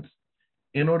experience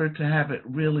in order to have it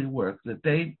really work, that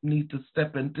they need to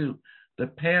step into the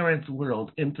parents'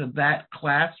 world, into that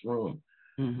classroom,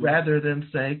 rather than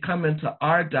say, come into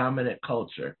our dominant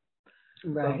culture.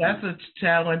 Right. So that's a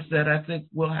challenge that I think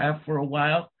we'll have for a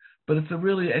while, but it's a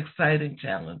really exciting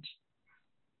challenge.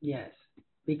 Yes,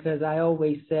 because I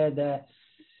always said that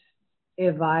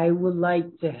if I would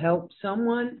like to help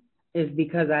someone, it's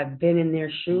because I've been in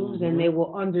their shoes and they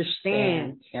will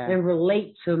understand and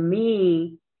relate to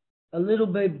me a little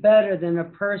bit better than a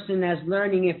person that's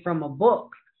learning it from a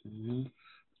book.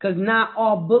 Because not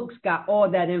all books got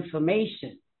all that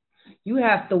information. You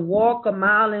have to walk a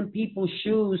mile in people's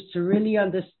shoes to really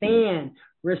understand,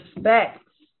 respect,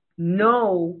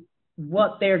 know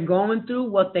what they're going through,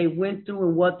 what they went through,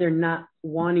 and what they're not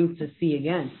wanting to see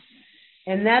again.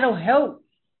 And that'll help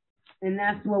And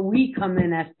that's where we come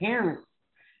in as parents,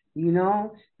 you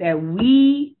know, that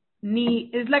we need.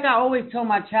 It's like I always tell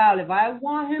my child, if I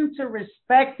want him to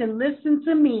respect and listen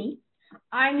to me,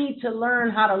 I need to learn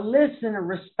how to listen and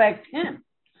respect him,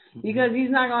 because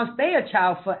he's not going to stay a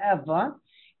child forever.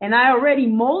 And I already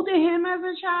molded him as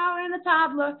a child and a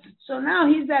toddler. So now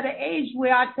he's at an age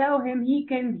where I tell him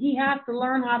he has to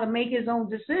learn how to make his own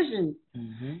decisions.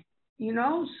 Mm-hmm. You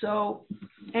know, so,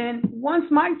 and once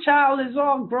my child is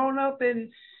all grown up and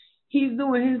he's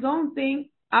doing his own thing,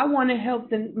 I want to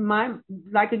help my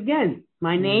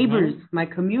neighbors, my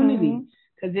community,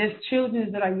 because there's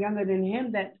children that are younger than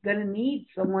him that's going to need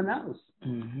someone else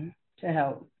to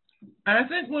help. I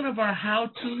think one of our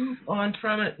how-tos on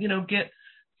trying to, get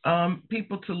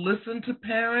people to listen to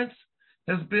parents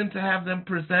has been to have them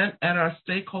present at our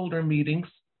stakeholder meetings,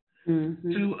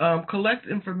 to collect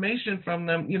information from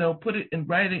them, put it in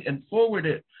writing and forward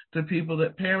it to people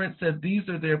that parents said these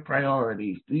are their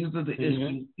priorities, these are the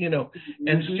issues,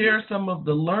 and share some of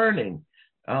the learning,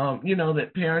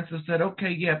 that parents have said,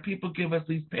 okay, yeah, people give us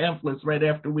these pamphlets right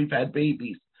after we've had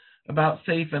babies about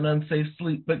safe and unsafe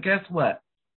sleep. But guess what?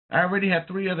 I already have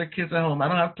 3 other kids at home. I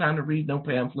don't have time to read no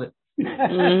pamphlet.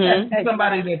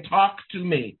 Somebody to talk to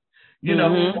me,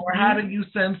 or how do you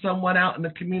send someone out in the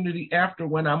community after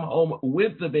when I'm home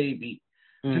with the baby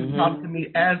to talk to me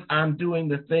as I'm doing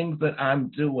the things that I'm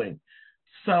doing.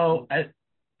 So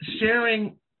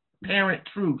sharing parent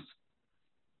truth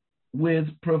with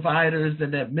providers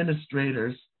and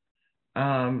administrators is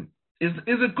a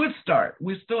good start.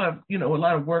 We still have, a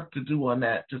lot of work to do on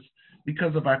that just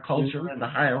because of our culture and the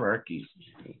hierarchies.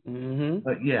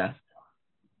 But yeah.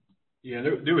 Yeah,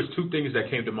 there was 2 things that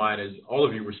came to mind as all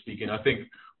of you were speaking. I think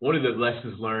one of the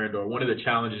lessons learned or one of the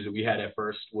challenges that we had at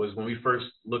first was when we first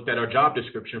looked at our job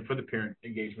description for the parent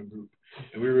engagement group,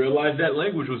 and we realized that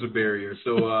language was a barrier.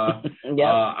 So I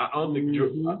don't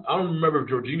remember if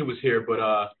Georgina was here, but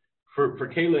for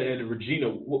Kayla and Regina,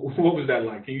 what was that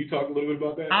like? Can you talk a little bit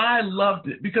about that? I loved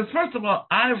it because, first of all,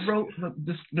 I wrote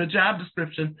the job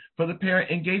description for the parent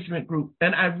engagement group,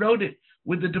 and I wrote it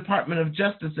with the Department of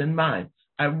Justice in mind.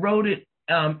 I wrote it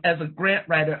as a grant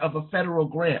writer of a federal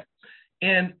grant.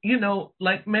 And,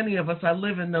 like many of us, I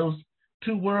live in those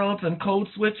 2 worlds and code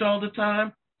switch all the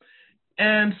time.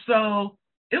 And so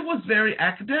it was very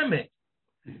academic.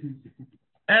 And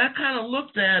I kind of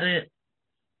looked at it,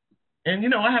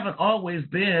 and, I haven't always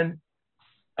been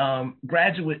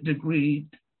graduate degree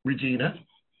Regina.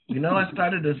 I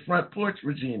started as front porch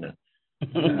Regina.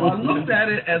 So I looked at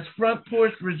it as front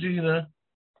porch Regina.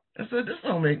 I said, this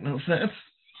don't make no sense.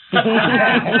 So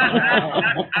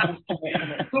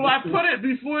I put it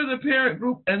before the parent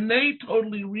group, and they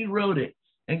totally rewrote it.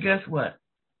 And guess what?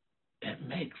 It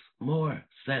makes more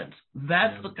sense.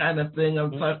 That's the kind of thing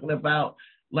I'm talking about.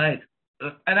 Like,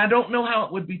 and I don't know how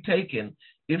it would be taken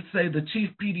if, say, the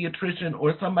chief pediatrician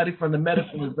or somebody from the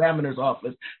medical examiner's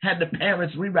office had the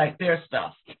parents rewrite their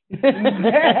stuff.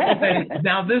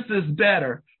 Now this is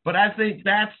better, but I think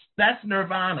that's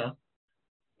nirvana.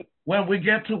 When we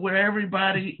get to where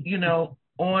everybody,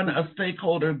 on a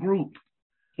stakeholder group,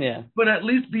 but at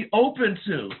least be open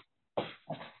to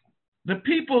the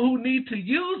people who need to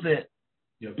use it,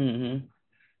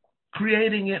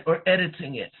 creating it or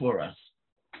editing it for us.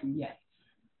 Yes.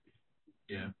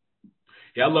 Yeah,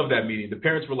 I love that meeting. The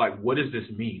parents were like, what does this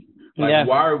mean? Like,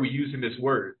 why are we using this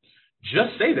word?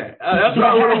 Just say that. That's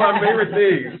probably one of my favorite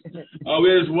things.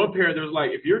 There's one parent that was like,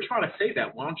 if you're trying to say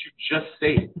that, why don't you just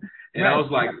say it? And I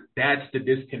was like, that's the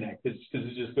disconnect, because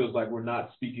it just feels like we're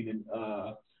not speaking in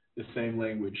the same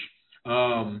language.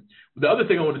 The other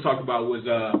thing I wanted to talk about was,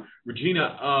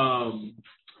 Regina,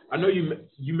 I know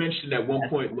you mentioned at one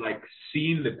point, like,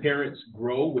 seeing the parents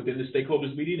grow within the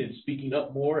stakeholders meeting and speaking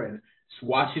up more and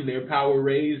watching their power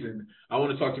raise. And I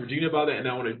want to talk to Regina about that, and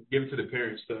I want to give it to the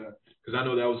parents because I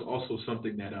know that was also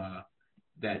something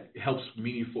that helps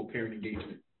meaningful parent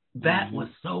engagement. That was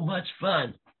so much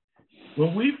fun.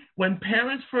 When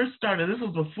parents first started, this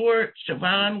was before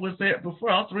Siobhan was there, before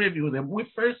all 3 of you were there, we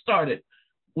first started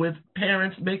with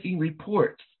parents making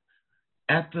reports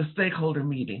at the stakeholder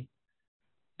meeting.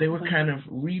 They were kind of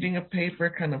reading a paper,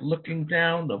 kind of looking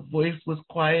down, the voice was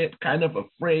quiet, kind of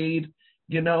afraid.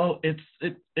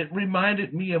 It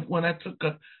reminded me of when I took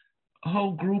a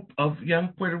whole group of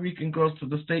young Puerto Rican girls to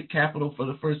the state capitol for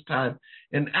the first time,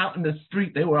 and out in the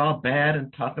street, they were all bad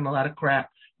and talking a lot of crap.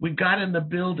 We got in the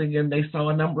building and they saw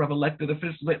a number of elected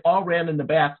officials. They all ran in the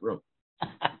bathroom.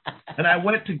 And I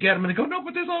went to get them and they go, no,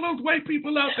 but there's all those white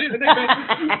people out there. And they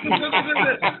and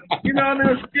they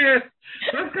were scared.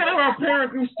 That's kind of how our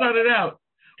parent group started out.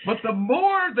 But the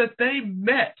more that they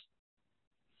met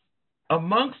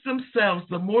amongst themselves,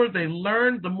 the more they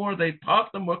learned, the more they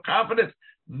talked, the more confidence.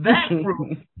 That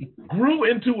group grew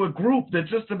into a group that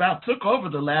just about took over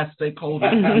the last stakeholder.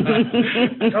 Okay?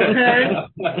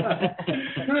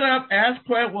 Stood up, asked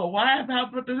questions, well, why, how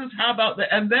about this, how about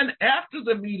that? And then after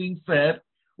the meeting said,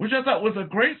 which I thought was a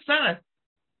great sign,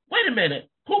 wait a minute,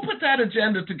 who put that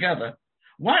agenda together?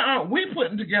 Why aren't we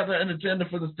putting together an agenda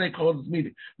for the stakeholders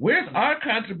meeting? Where's our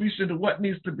contribution to what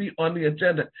needs to be on the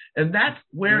agenda? And that's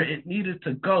where it needed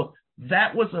to go.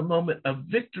 That was a moment of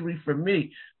victory for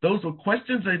me. Those were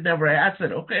questions I never asked. I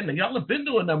said, okay, now y'all have been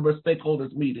to a number of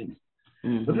stakeholders meetings,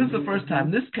 but this is the first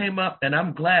time this came up, and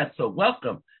I'm glad. So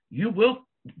welcome. You will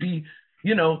be,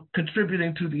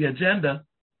 contributing to the agenda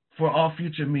for all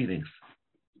future meetings.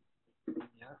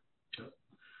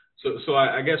 So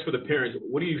I guess for the parents,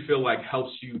 what do you feel like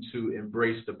helps you to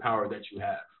embrace the power that you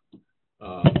have?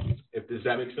 Does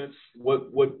that make sense?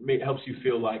 What helps you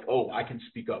feel like, oh, I can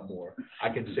speak up more, I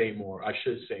can say more, I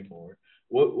should say more?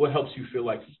 What helps you feel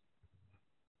like?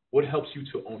 What helps you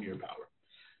to own your power?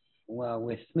 Well,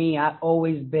 with me, I've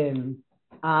always been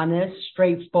honest,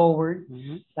 straightforward.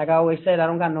 Like I always said, I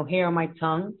don't got no hair on my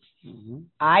tongue.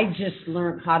 I just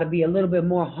learned how to be a little bit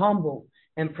more humble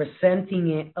and presenting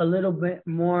it a little bit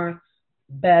more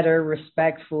better,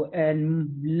 respectful, and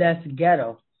less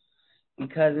ghetto.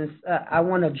 Because I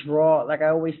want to draw, like I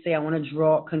always say, I want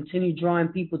to continue drawing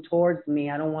people towards me.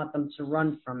 I don't want them to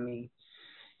run from me.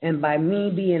 And by me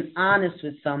being honest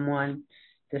with someone,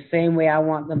 the same way I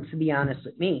want them to be honest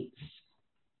with me.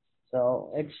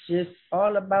 So it's just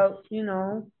all about,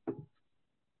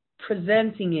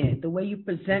 presenting it, the way you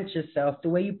present yourself, the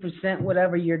way you present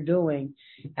whatever you're doing.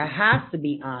 It has to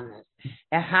be honest.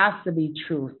 It has to be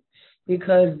truth.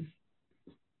 Because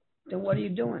then what are you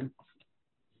doing?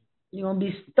 You're gonna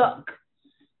be stuck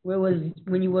where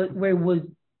you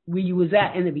was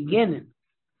at in the beginning.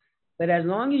 But as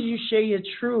long as you share your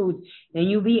truth and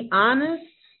you be honest,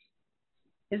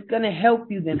 it's gonna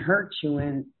help you than hurt you.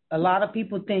 And a lot of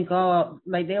people think,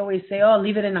 like they always say,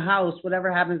 leave it in the house.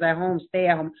 Whatever happens at home, stay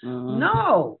at home.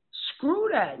 No, screw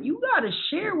that. You got to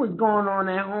share what's going on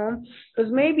at home,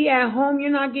 because maybe at home you're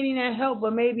not getting that help,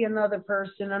 but maybe another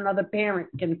person, another parent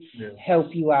can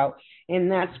help you out.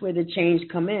 And that's where the change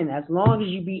come in. As long as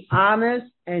you be honest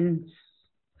and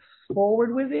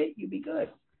forward with it, you be good.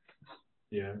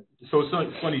 Yeah. So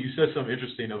it's funny. You said something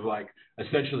interesting of like,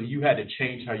 essentially you had to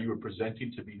change how you were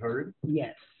presenting to be heard.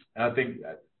 Yes. And I think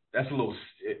that's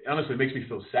honestly, it makes me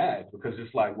feel sad, because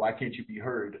it's like, why can't you be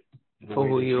heard for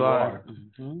who you are?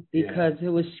 Because it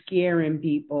was scaring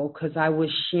people, because I was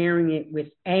sharing it with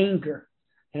anger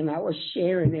and I was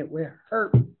sharing it with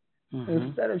hurt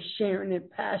instead of sharing it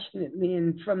passionately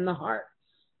and from the heart.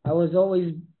 I was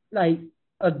always like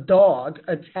a dog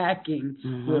attacking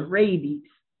with rabies,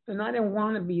 and I didn't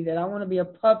want to be that. I want to be a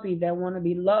puppy that want to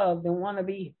be loved and want to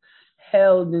be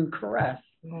held and caressed.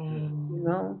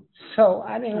 So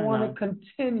I didn't want to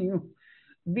continue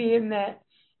being that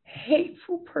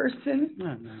hateful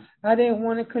person. I didn't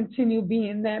want to continue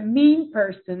being that mean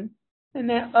person and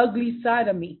that ugly side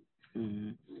of me.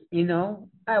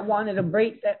 I wanted to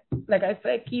break that. Like I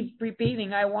said, keep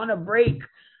repeating, I want to break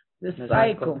the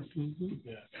cycle.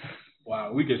 Yeah.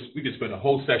 Wow, we could spend a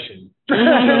whole session just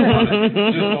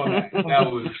on that.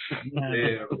 That was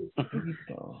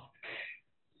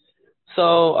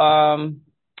So,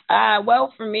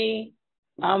 well, for me,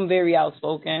 I'm very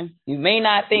outspoken. You may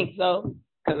not think so,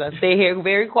 because I stay here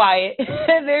very quiet,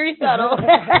 very subtle.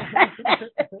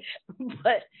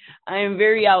 But I am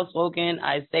very outspoken.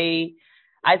 I say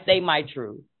my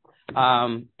truth.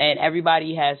 And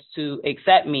everybody has to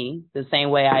accept me the same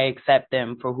way I accept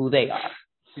them for who they are.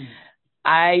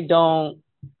 I don't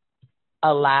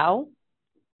allow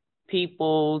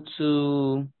people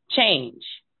to change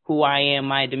who I am,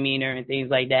 my demeanor and things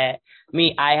like that.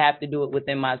 I have to do it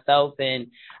within myself.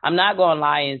 And I'm not going to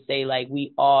lie and say, like,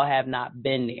 we all have not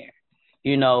been there,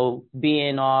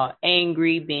 being all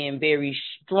angry, being very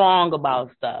strong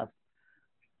about stuff.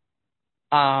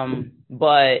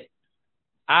 But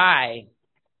I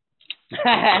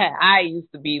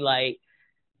used to be like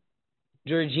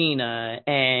Georgina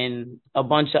and a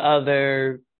bunch of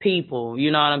other people, you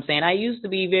know what I'm saying? I used to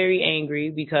be very angry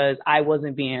because I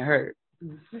wasn't being heard.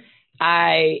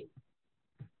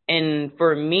 And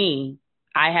for me,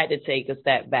 I had to take a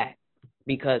step back,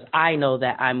 because I know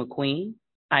that I'm a queen.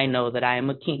 I know that I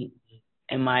am a king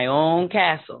in my own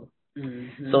castle.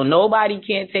 So nobody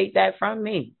can take that from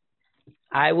me.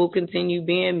 I will continue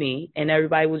being me, and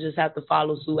everybody will just have to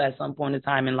follow suit at some point in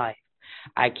time in life.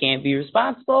 I can't be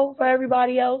responsible for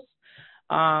everybody else,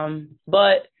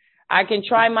 but I can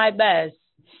try my best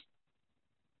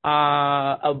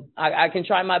I can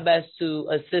try my best to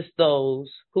assist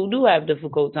those who do have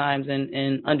difficult times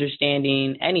in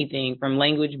understanding anything from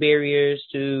language barriers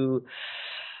to,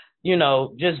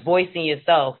 just voicing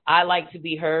yourself. I like to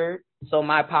be heard, so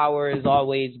my power is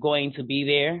always going to be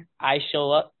there. I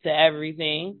show up to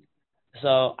everything,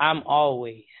 so I'm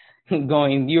always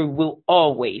you will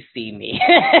always see me,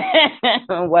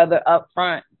 whether up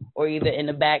front or either in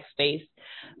the backspace.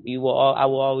 I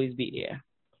will always be there.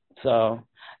 So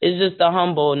it's just the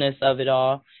humbleness of it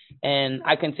all, and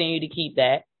I continue to keep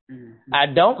that. Mm-hmm. I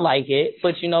don't like it,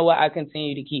 but you know what? I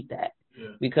continue to keep that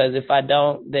because if I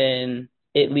don't, then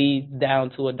it leads down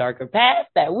to a darker path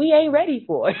that we ain't ready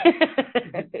for. I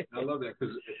love that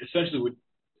because essentially,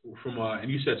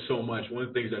 and you said so much. One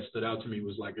of the things that stood out to me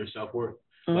was like your self-worth.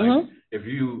 Mm-hmm. Like if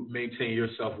you maintain your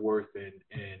self-worth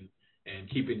and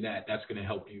keeping that's going to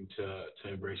help you to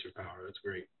embrace your power. That's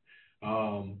great. I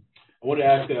want to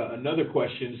ask another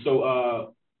question.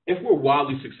 So, if we're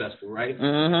wildly successful, right?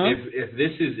 Mm-hmm. If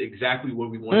this is exactly what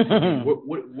we want to do,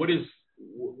 what is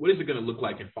it going to look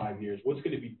like in 5 years? What's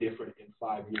going to be different in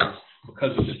 5 years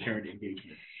because of this parent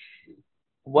engagement?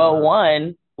 Well,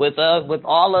 one, with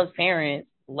all us parents,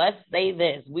 let's say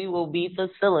this: we will be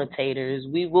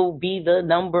facilitators. We will be the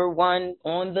number one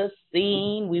on the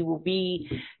scene. We will be,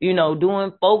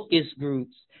 doing focus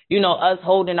groups. Us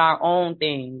holding our own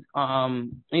things,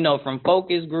 from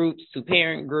focus groups to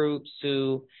parent groups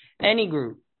to any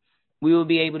group, we will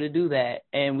be able to do that.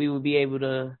 And we will be able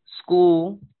to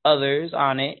school others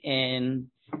on it. And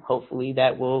hopefully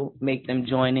that will make them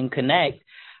join and connect,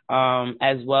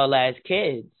 as well as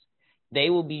kids. They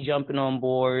will be jumping on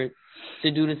board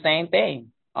to do the same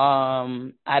thing.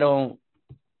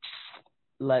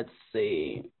 Let's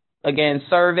see, again,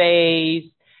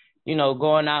 surveys,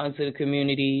 going out into the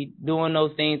community, doing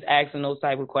those things, asking those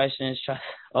type of questions.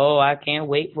 I can't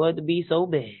wait for it to be so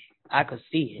big. I could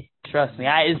see it. Trust me.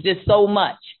 It's just so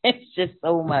much. It's just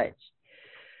so much.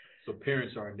 So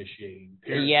parents are initiating.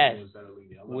 Yes.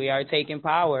 We are taking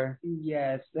power.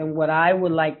 Yes. And what I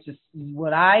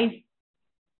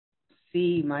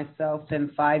see myself in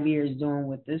 5 years doing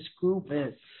with this group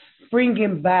is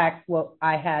bringing back what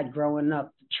I had growing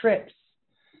up, the trips.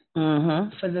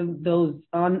 Mm-hmm. For those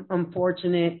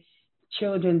unfortunate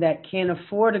children that can't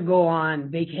afford to go on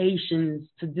vacations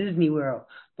to Disney World,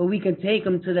 but we can take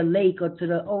them to the lake or to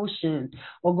the ocean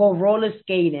or go roller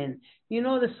skating.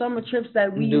 The summer trips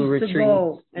that we used to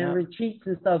go and retreats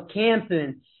and stuff,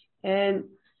 camping. And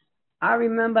I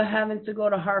remember having to go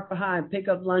to Harper High and pick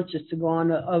up lunches to go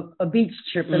on a beach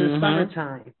trip in the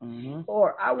summertime. Mm-hmm.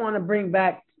 Or I want to bring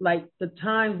back like the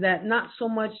times that not so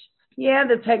much. Yeah,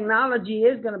 the technology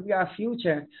is going to be our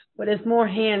future, but it's more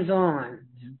hands-on.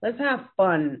 Let's have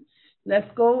fun.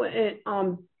 Let's go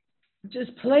and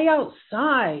just play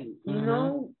outside,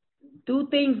 do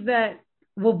things that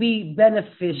will be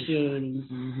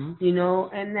beneficiating,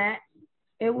 and that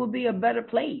it will be a better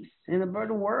place and a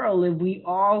better world if we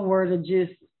all were to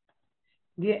just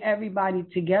get everybody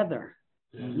together,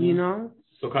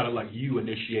 So kind of like you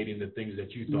initiating the things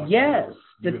that you thought. Yes,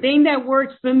 the thing that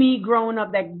works for me growing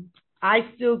up that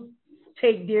I still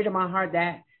take dear to my heart,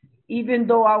 that even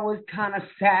though I was kind of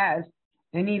sad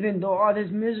and even though all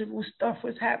this miserable stuff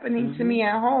was happening to me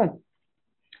at home,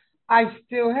 I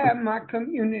still have my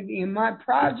community and my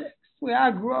projects where I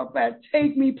grew up at.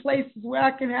 Take me places where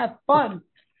I can have fun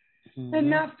and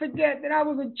not forget that I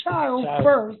was a child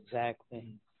first.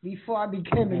 Exactly. Before I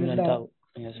became an adult.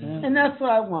 Yes, and that's what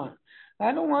I want.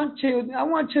 I don't want children. I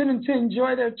want children to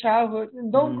enjoy their childhood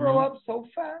and don't grow up so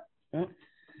fast.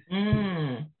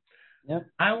 Yep.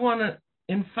 I want to,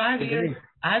 in 5 years,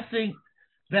 I think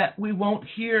that we won't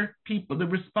hear people, the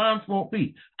response won't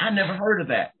be, I never heard of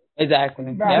that. Exactly.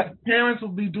 Right. Yep. Parents will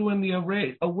be doing the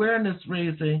awareness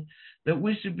raising that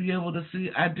we should be able to see,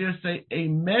 I dare say, a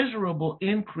measurable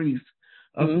increase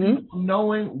of people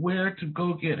knowing where to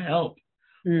go get help.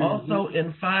 Also,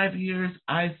 in 5 years,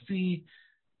 I see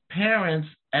parents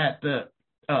at the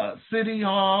city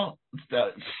hall, the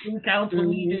city council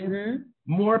meetings,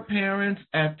 more parents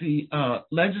at the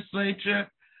legislature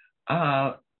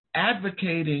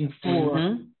advocating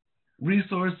for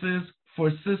resources,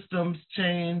 for systems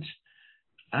change.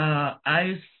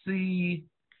 I see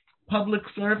public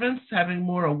servants having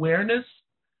more awareness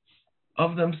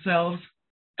of themselves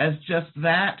as just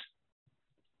that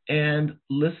and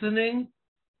listening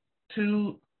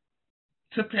to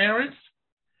parents.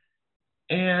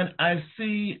 And I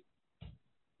see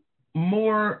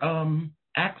more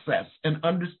access and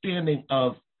understanding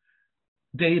of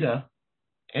data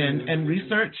and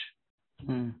research.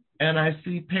 And I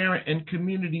see parent and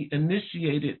community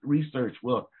initiated research.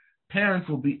 Well, parents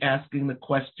will be asking the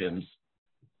questions.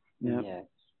 Yep. Yes.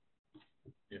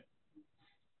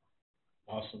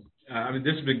 Awesome. I mean,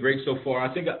 this has been great so far.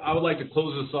 I think I would like to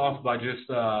close this off by just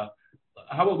how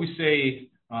about we say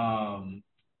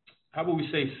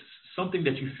something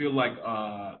that you feel like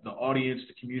the audience,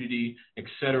 the community,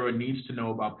 etc., needs to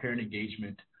know about parent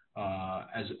engagement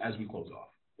as we close off.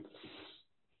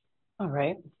 All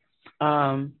right.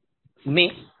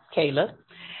 Me, Kayla.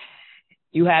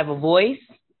 You have a voice.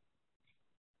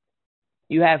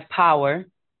 You have power.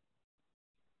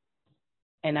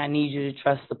 And I need you to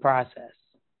trust the process.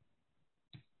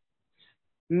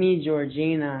 Me,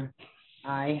 Georgina,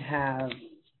 I have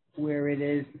where it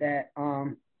is that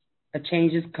a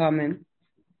change is coming,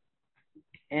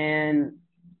 and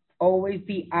always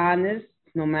be honest,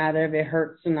 no matter if it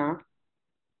hurts or not,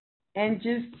 and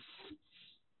just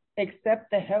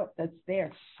accept the help that's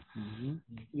there,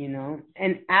 you know,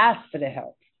 and ask for the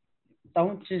help.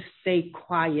 Don't just stay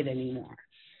quiet anymore,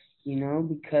 you know,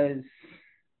 because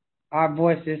our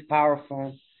voice is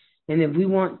powerful. And if we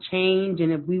want change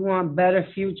and if we want better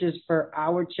futures for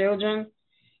our children,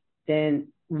 then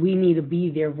we need to be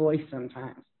their voice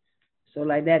sometimes. So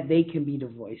like that, they can be the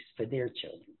voice for their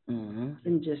children.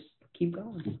 And just keep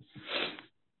going.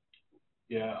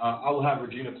 Yeah, I'll have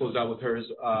Regina close out with hers.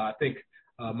 I think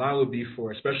mine would be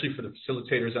especially for the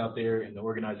facilitators out there in the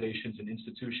organizations and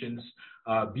institutions,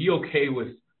 be okay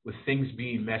with things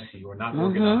being messy or not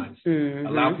organized.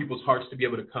 Allow people's hearts to be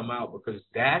able to come out, because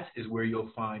that is where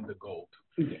you'll find the gold.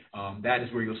 That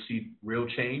is where you'll see real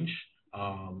change,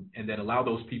 and then allow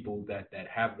those people that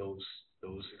have those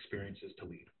experiences to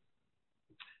lead.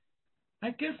 I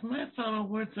guess my final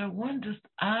words are, one, just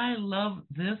I love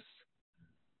this.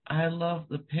 I love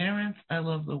the parents. I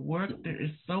love the work. There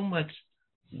is so much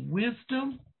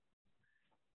wisdom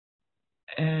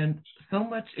and so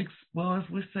much, as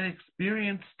we say,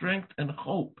 experience, strength, and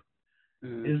hope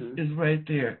is right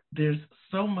there. There's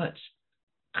so much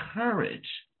courage.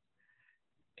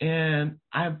 And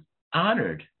I'm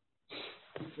honored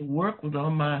to work with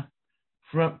all my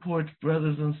front porch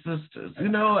brothers and sisters. You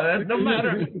know, no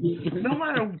matter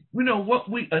what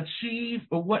we achieve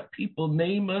or what people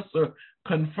name us or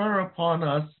confer upon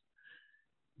us,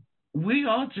 we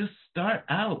all just start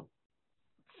out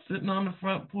sitting on the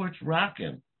front porch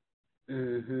rocking.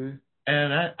 And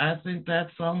I think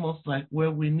that's almost like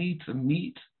where we need to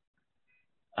meet,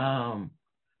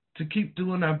 to keep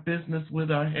doing our business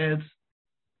with our heads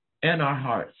and our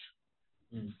hearts.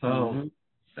 So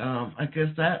I guess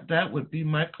that would be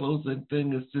my closing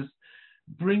thing, is just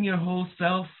bring your whole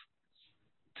self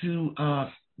to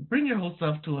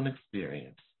an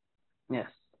experience. Yes.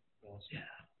 Yeah.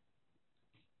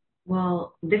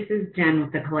 Well, this is Jen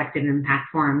with the Collective Impact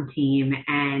Forum team,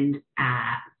 and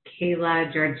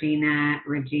Kayla, Georgina,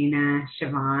 Regina,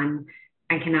 Siobhan,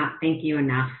 I cannot thank you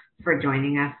enough for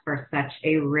joining us for such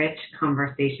a rich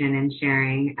conversation and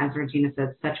sharing, as Regina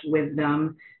said, such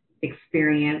wisdom,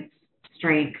 experience,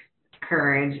 strength,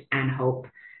 courage, and hope.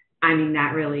 I mean,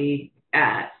 that really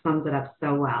sums it up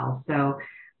so well. So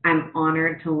I'm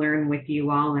honored to learn with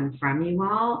you all and from you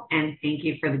all, and thank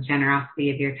you for the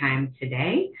generosity of your time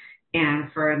today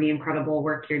and for the incredible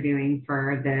work you're doing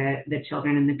for the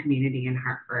children in the community in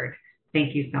Hartford.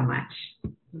 Thank you so much.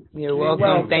 You're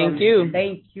welcome. Thank you.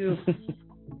 Thank you.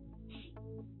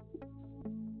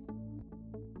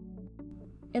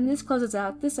 And this closes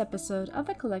out this episode of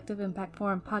the Collective Impact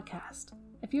Forum podcast.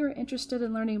 If you are interested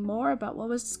in learning more about what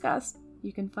was discussed,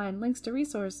 you can find links to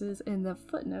resources in the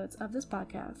footnotes of this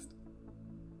podcast.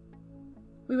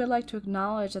 We would like to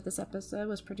acknowledge that this episode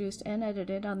was produced and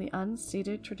edited on the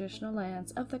unceded traditional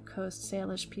lands of the Coast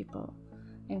Salish people,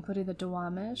 including the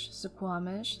Duwamish,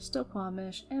 Suquamish,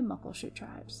 Stilquamish, and Muckleshoot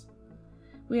tribes.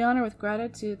 We honor with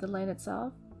gratitude the land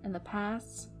itself and the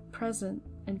pasts, present,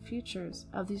 and futures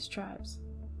of these tribes.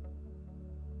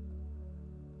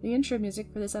 The intro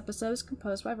music for this episode is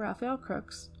composed by Raphael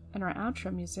Crooks, and our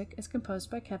outro music is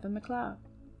composed by Kevin MacLeod.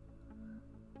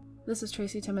 This is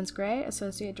Tracy Timmons Gray,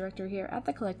 Associate Director here at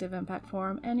the Collective Impact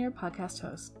Forum and your podcast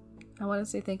host. I want to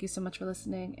say thank you so much for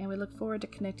listening, and we look forward to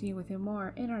connecting with you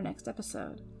more in our next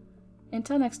episode.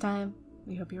 Until next time,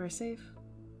 we hope you are safe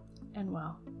and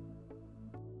well.